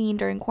kind of seen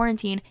during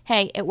quarantine,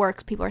 hey, it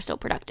works. People are still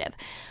productive.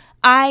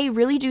 I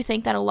really do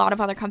think that a lot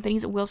of other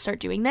companies will start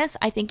doing this.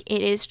 I think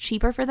it is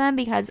cheaper for them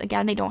because,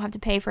 again, they don't have to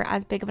pay for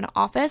as big of an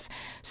office.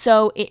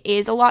 So it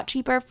is a lot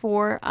cheaper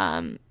for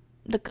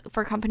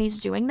companies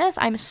doing this.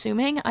 I'm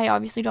assuming. I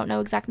obviously don't know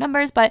exact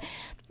numbers, but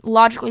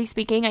logically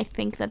speaking, I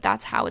think that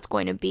that's how it's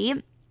going to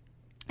be.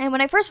 And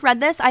when I first read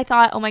this, I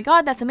thought, oh my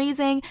God, that's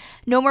amazing.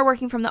 No more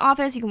working from the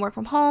office. You can work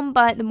from home.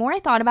 But the more I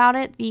thought about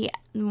it, the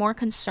more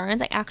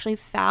concerns I actually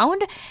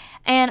found.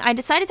 And I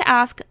decided to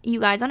ask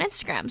you guys on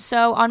Instagram.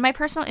 So on my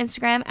personal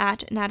Instagram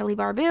at Natalie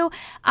Barbu,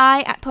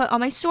 I put on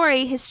my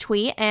story his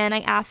tweet and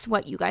I asked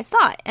what you guys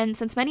thought. And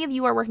since many of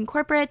you are working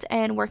corporate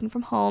and working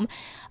from home,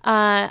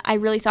 I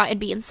really thought it'd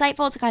be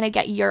insightful to kind of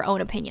get your own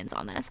opinions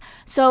on this.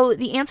 So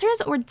the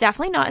answers were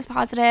definitely not as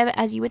positive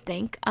as you would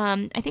think.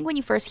 I think when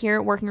you first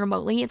hear working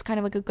remotely, it's kind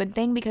of like a good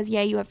thing because,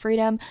 yeah, you have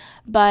freedom.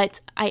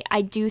 But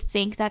I do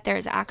think that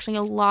there's actually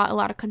a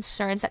lot of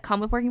concerns that come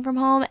with working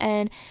from home,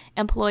 and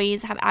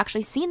employees have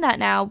actually seen that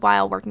now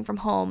while working from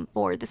home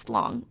for this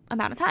long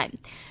amount of time.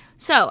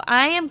 So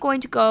I am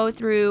going to go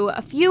through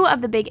a few of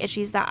the big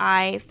issues that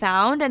I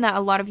found and that a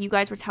lot of you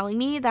guys were telling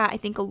me that I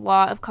think a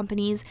lot of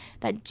companies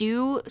that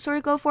do sort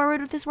of go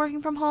forward with this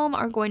working from home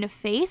are going to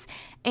face.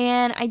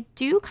 And I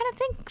do kind of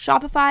think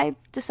Shopify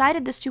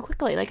decided this too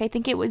quickly. Like, I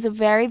think it was a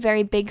very,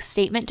 very big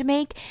statement to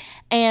make.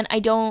 And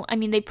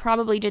they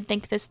probably did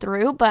think this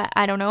through, but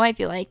I don't know. I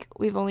feel like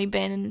we've only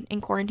been in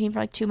quarantine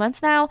for like 2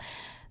 months now.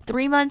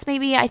 3 months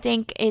maybe. I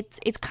think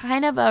it's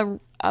kind of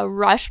a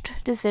rushed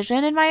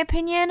decision in my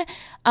opinion,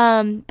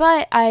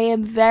 but I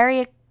am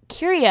very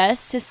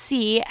curious to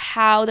see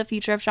how the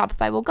future of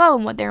Shopify will go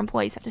and what their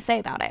employees have to say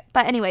about it.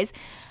 But anyways,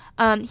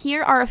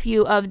 here are a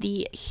few of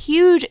the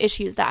huge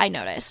issues that I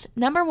noticed.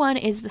 Number one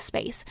is the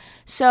space.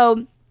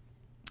 So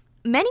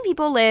many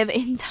people live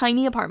in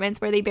tiny apartments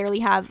where they barely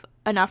have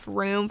enough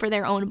room for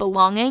their own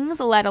belongings,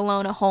 let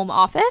alone a home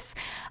office.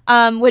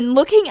 When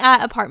looking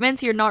at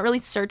apartments, you're not really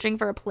searching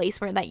for a place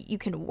where that you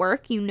can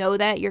work. You know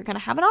that you're going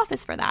to have an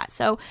office for that.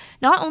 So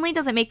not only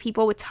does it make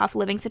people with tough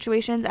living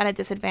situations at a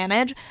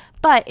disadvantage,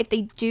 but if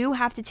they do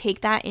have to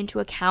take that into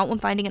account when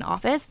finding an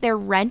office, their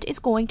rent is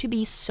going to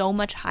be so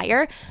much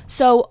higher.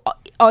 So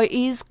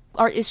is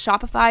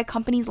Shopify,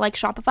 companies like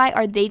Shopify,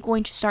 are they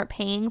going to start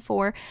paying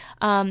for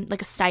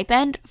like a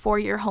stipend for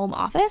your home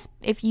office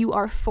if you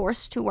are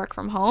forced to work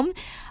from home?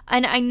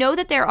 And I know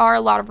that there are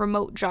a lot of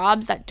remote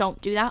jobs that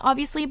don't do that,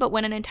 obviously, but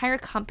when an entire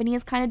company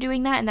is kind of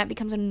doing that and that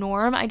becomes a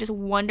norm, I just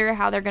wonder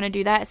how they're going to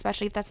do that,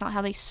 especially if that's not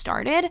how they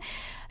started.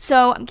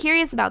 So I'm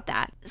curious about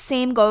that.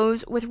 Same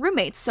goes with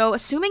roommates. So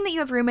assuming that you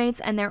have roommates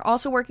and they're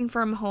also working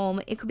from home,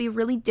 it could be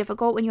really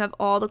difficult when you have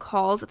all the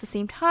calls at the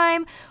same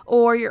time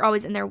or you're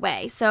always in their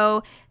way.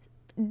 So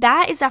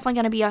that is definitely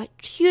going to be a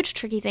huge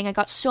tricky thing. I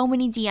got so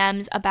many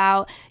DMs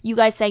about you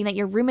guys saying that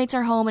your roommates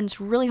are home and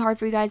it's really hard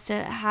for you guys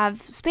to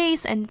have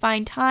space and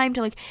find time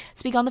to like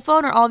speak on the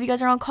phone, or all of you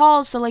guys are on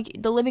calls, so like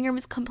the living room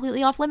is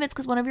completely off limits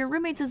because one of your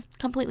roommates is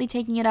completely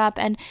taking it up.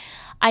 And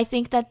I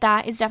think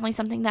that is definitely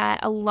something that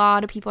a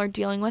lot of people are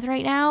dealing with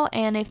right now.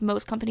 And if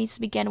most companies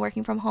begin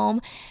working from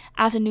home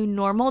as a new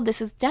normal,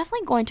 this is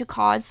definitely going to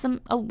cause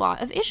a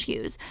lot of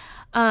issues.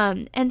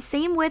 And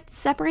same with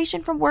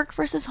separation from work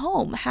versus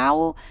home.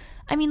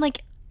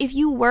 If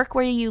you work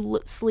where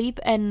you sleep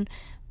and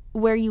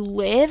where you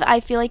live, I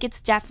feel like it's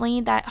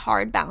definitely that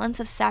hard balance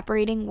of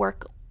separating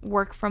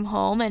work from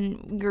home,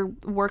 and your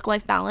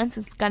work-life balance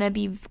is going to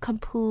be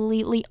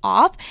completely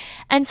off.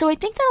 And so I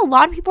think that a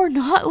lot of people are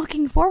not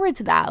looking forward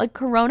to that. Like,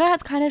 Corona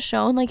has kind of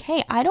shown, like,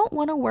 hey, I don't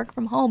want to work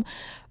from home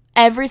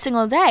every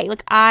single day.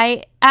 Like,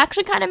 I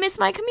actually kind of miss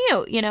my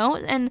commute,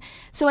 And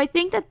so I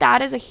think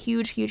that is a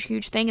huge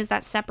thing, is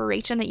that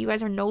separation that you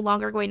guys are no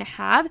longer going to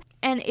have.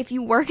 And if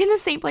you work in the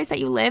same place that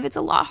you live, it's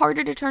a lot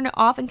harder to turn it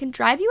off and can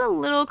drive you a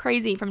little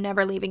crazy from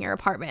never leaving your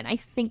apartment, I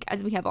think,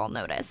 as we have all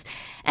noticed.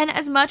 And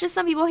as much as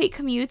some people hate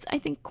commutes, I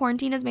think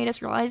quarantine has made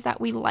us realize that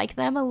we like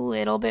them a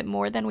little bit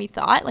more than we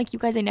thought. Like, you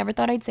guys, I never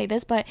thought I'd say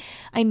this, but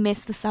I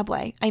miss the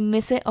subway. I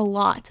miss it a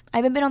lot. I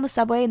haven't been on the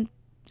subway in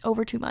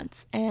over 2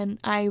 months, and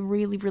I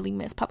really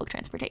miss public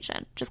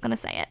transportation. Just gonna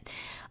say it.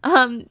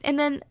 And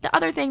then the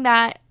other thing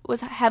that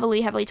was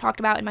heavily talked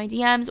about in my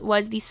DMs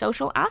was the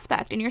social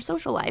aspect in your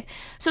social life.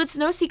 So it's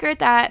no secret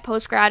that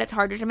post-grad, it's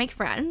harder to make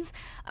friends.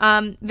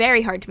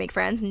 Very hard to make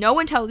friends. No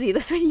one tells you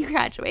this when you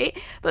graduate,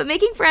 but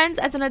making friends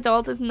as an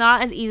adult is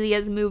not as easy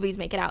as movies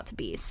make it out to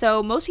be.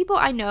 So most people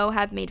I know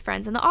have made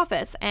friends in the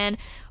office, and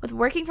with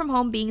working from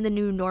home being the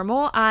new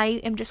normal,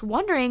 I am just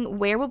wondering,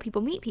 where will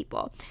people meet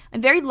people?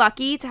 I'm very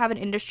lucky to have an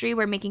industry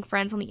where making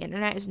friends on the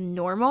internet is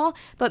normal,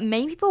 but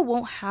many people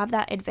won't have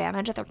that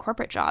advantage at their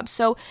corporate jobs.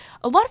 So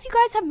a lot of you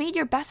guys have made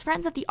your best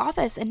friends at the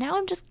office, and now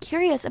I'm just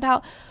curious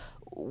about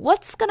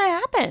what's gonna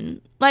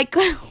happen. Like,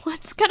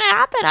 what's gonna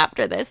happen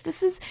after this?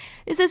 This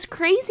is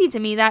crazy to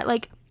me that,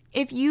 like,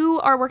 if you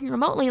are working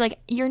remotely, like,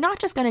 you're not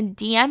just gonna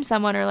DM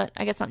someone, or, like,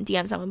 I guess not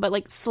DM someone, but,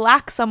 like,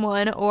 Slack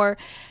someone or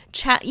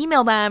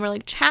email them or,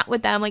 like, chat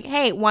with them, like,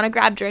 hey, want to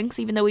grab drinks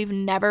even though we've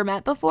never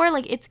met before?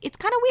 Like, it's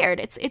kind of weird.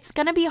 It's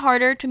gonna be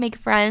harder to make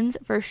friends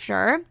for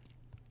sure.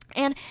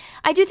 And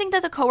I do think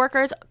that the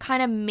coworkers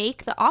kind of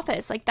make the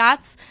office. Like,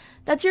 that's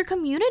your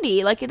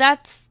community. Like,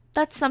 that's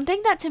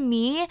something that, to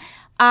me,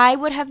 I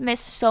would have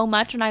missed so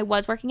much when I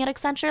was working at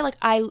Accenture. Like,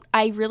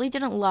 I really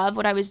didn't love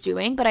what I was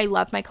doing, but I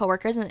loved my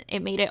coworkers, and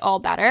it made it all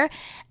better.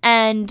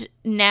 And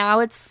now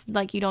it's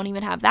like you don't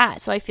even have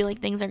that. So I feel like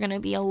things are going to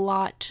be a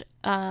lot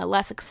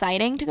less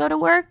exciting to go to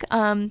work.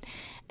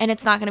 And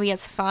it's not going to be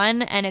as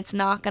fun, and it's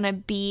not going to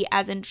be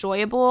as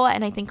enjoyable.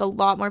 And I think a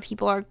lot more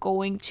people are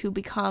going to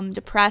become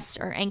depressed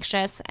or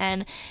anxious,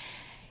 and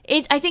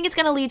I think it's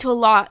going to lead to a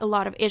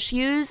lot of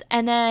issues.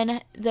 And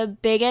then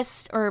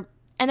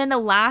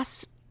the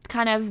last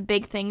kind of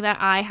big thing that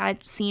I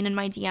had seen in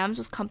my DMs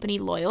was company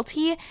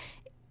loyalty.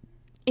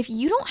 If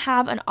you don't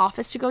have an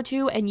office to go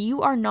to, and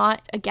you are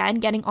not, again,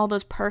 getting all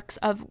those perks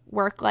of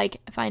work, like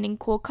finding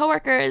cool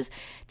coworkers,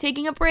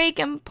 taking a break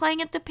and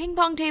playing at the ping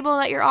pong table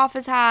that your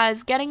office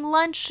has, getting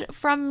lunch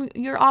from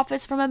your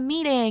office from a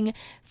meeting,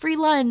 free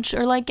lunch,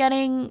 or like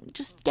getting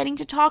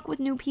to talk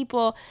with new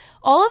people,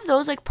 all of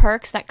those like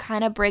perks that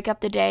kind of break up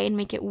the day and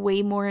make it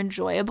way more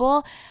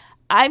enjoyable.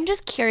 I'm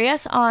just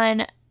curious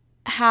on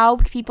how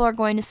people are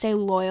going to stay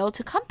loyal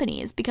to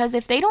companies, because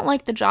if they don't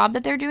like the job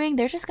that they're doing,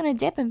 they're just going to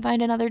dip and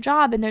find another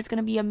job, and there's going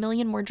to be a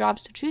million more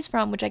jobs to choose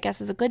from, which I guess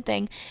is a good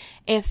thing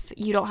if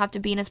you don't have to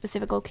be in a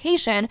specific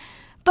location.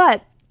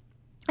 But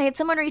I had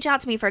someone reach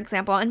out to me, for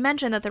example, and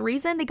mention that the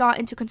reason they got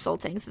into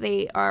consulting, so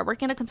they are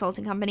working at a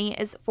consulting company,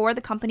 is for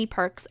the company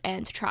perks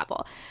and to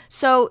travel.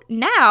 So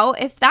now,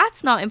 if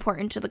that's not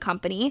important to the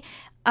company,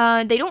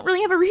 they don't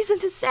really have a reason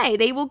to stay.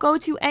 They will go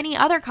to any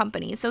other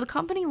company. So the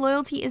company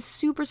loyalty is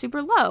super,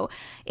 super low.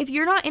 If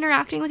you're not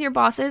interacting with your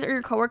bosses or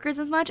your coworkers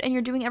as much, and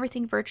you're doing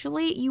everything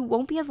virtually, you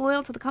won't be as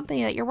loyal to the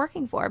company that you're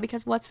working for,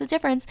 because what's the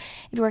difference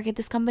if you work at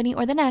this company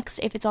or the next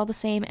if it's all the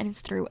same and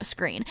it's through a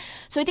screen?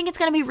 So I think it's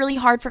going to be really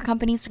hard for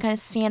companies to kind of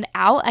stand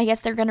out. I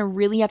guess they're going to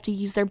really have to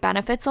use their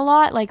benefits a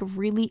lot, like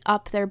really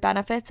up their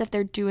benefits if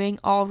they're doing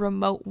all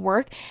remote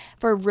work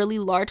for really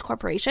large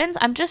corporations.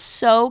 I'm just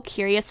so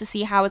curious to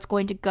see how it's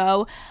going to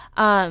go.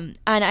 And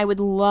I would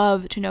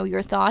love to know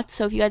your thoughts.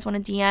 So if you guys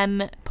want to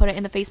DM, put it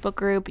in the Facebook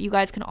group. You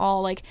guys can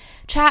all like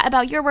chat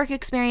about your work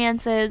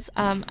experiences.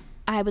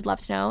 I would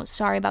love to know.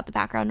 Sorry about the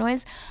background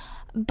noise.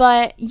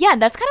 But yeah,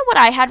 that's kind of what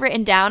I had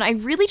written down. I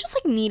really just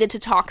like needed to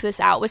talk this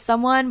out with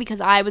someone,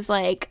 because I was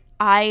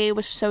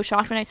so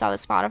shocked when I saw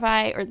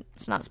Shopify.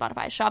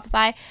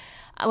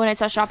 When I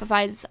saw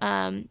Shopify's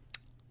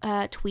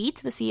tweet,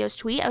 the CEO's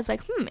tweet, I was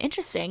like,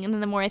 interesting. And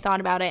then the more I thought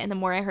about it and the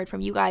more I heard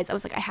from you guys, I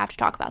was like, I have to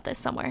talk about this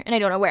somewhere, and I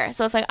don't know where.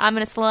 So I was like, I'm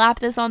going to slap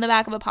this on the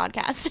back of a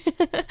podcast.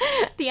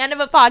 The end of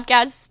a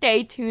podcast.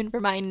 Stay tuned for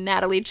my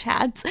Natalie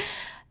chats.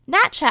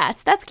 Nat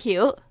chats. That's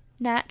cute.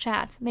 Nat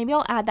chats. Maybe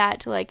I'll add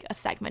that to like a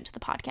segment to the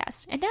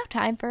podcast. And now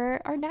time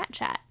for our Nat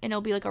chat. And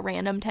it'll be like a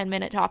random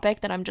 10-minute topic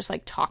that I'm just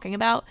like talking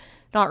about,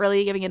 not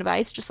really giving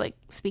advice, just like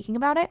speaking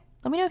about it.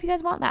 Let me know if you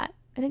guys want that.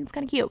 I think it's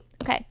kind of cute.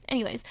 Okay.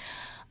 Anyways.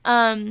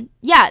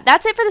 Yeah,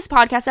 that's it for this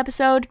podcast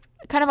episode.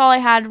 Kind of all I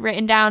had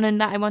written down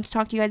and that I want to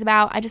talk to you guys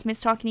about. I just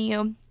miss talking to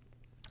you.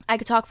 I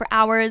could talk for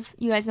hours.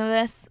 You guys know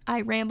this.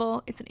 I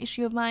ramble. It's an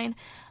issue of mine.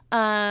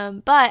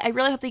 But I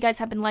really hope that you guys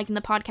have been liking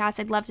the podcast.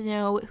 I'd love to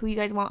know who you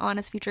guys want on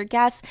as future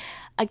guests.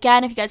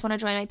 Again, if you guys want to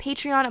join my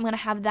Patreon, I'm going to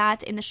have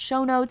that in the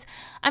show notes.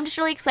 I'm just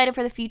really excited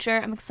for the future.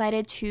 I'm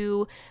excited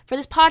for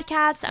this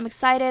podcast. I'm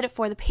excited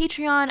for the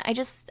Patreon.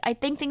 I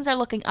think things are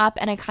looking up,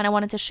 and I kind of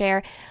wanted to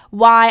share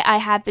why I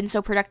have been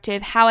so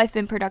productive, how I've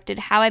been productive,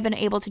 how I've been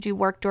able to do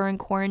work during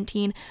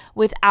quarantine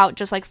without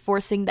just like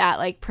forcing that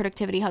like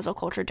productivity hustle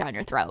culture down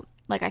your throat,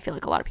 like I feel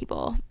like a lot of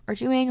people are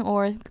doing,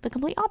 or the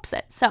complete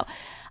opposite. So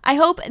I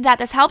hope that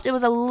this helped. It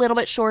was a little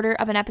bit shorter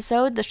of an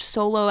episode. The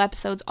solo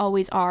episodes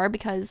always are,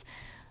 because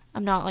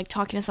I'm not like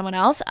talking to someone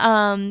else.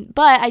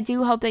 But I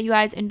do hope that you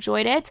guys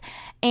enjoyed it,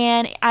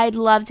 and I'd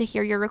love to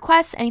hear your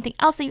requests, anything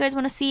else that you guys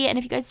want to see. And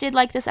if you guys did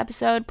like this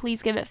episode,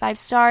 please give it 5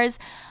 stars.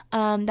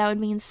 That would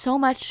mean so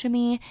much to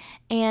me.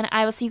 And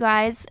I will see you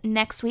guys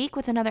next week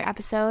with another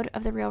episode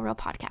of the Real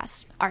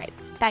Podcast. All right.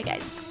 Bye,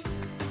 guys.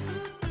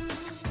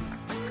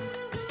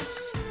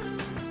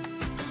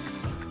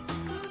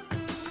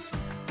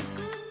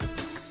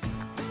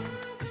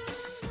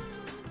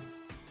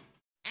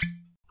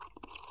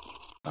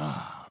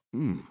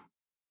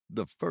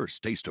 The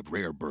first taste of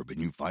rare bourbon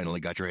you finally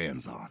got your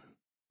hands on.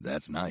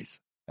 That's nice.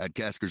 At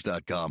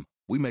Caskers.com,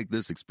 we make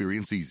this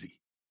experience easy.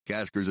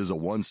 Caskers is a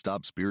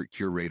one-stop spirit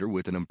curator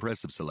with an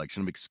impressive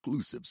selection of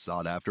exclusive,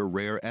 sought-after,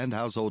 rare, and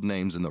household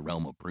names in the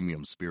realm of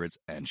premium spirits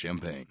and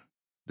champagne.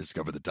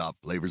 Discover the top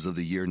flavors of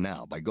the year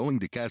now by going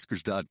to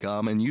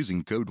Caskers.com and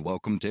using code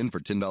WELCOME10 for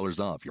 $10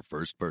 off your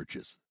first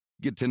purchase.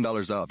 Get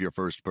 $10 off your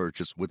first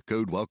purchase with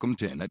code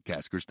WELCOME10 at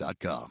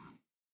Caskers.com.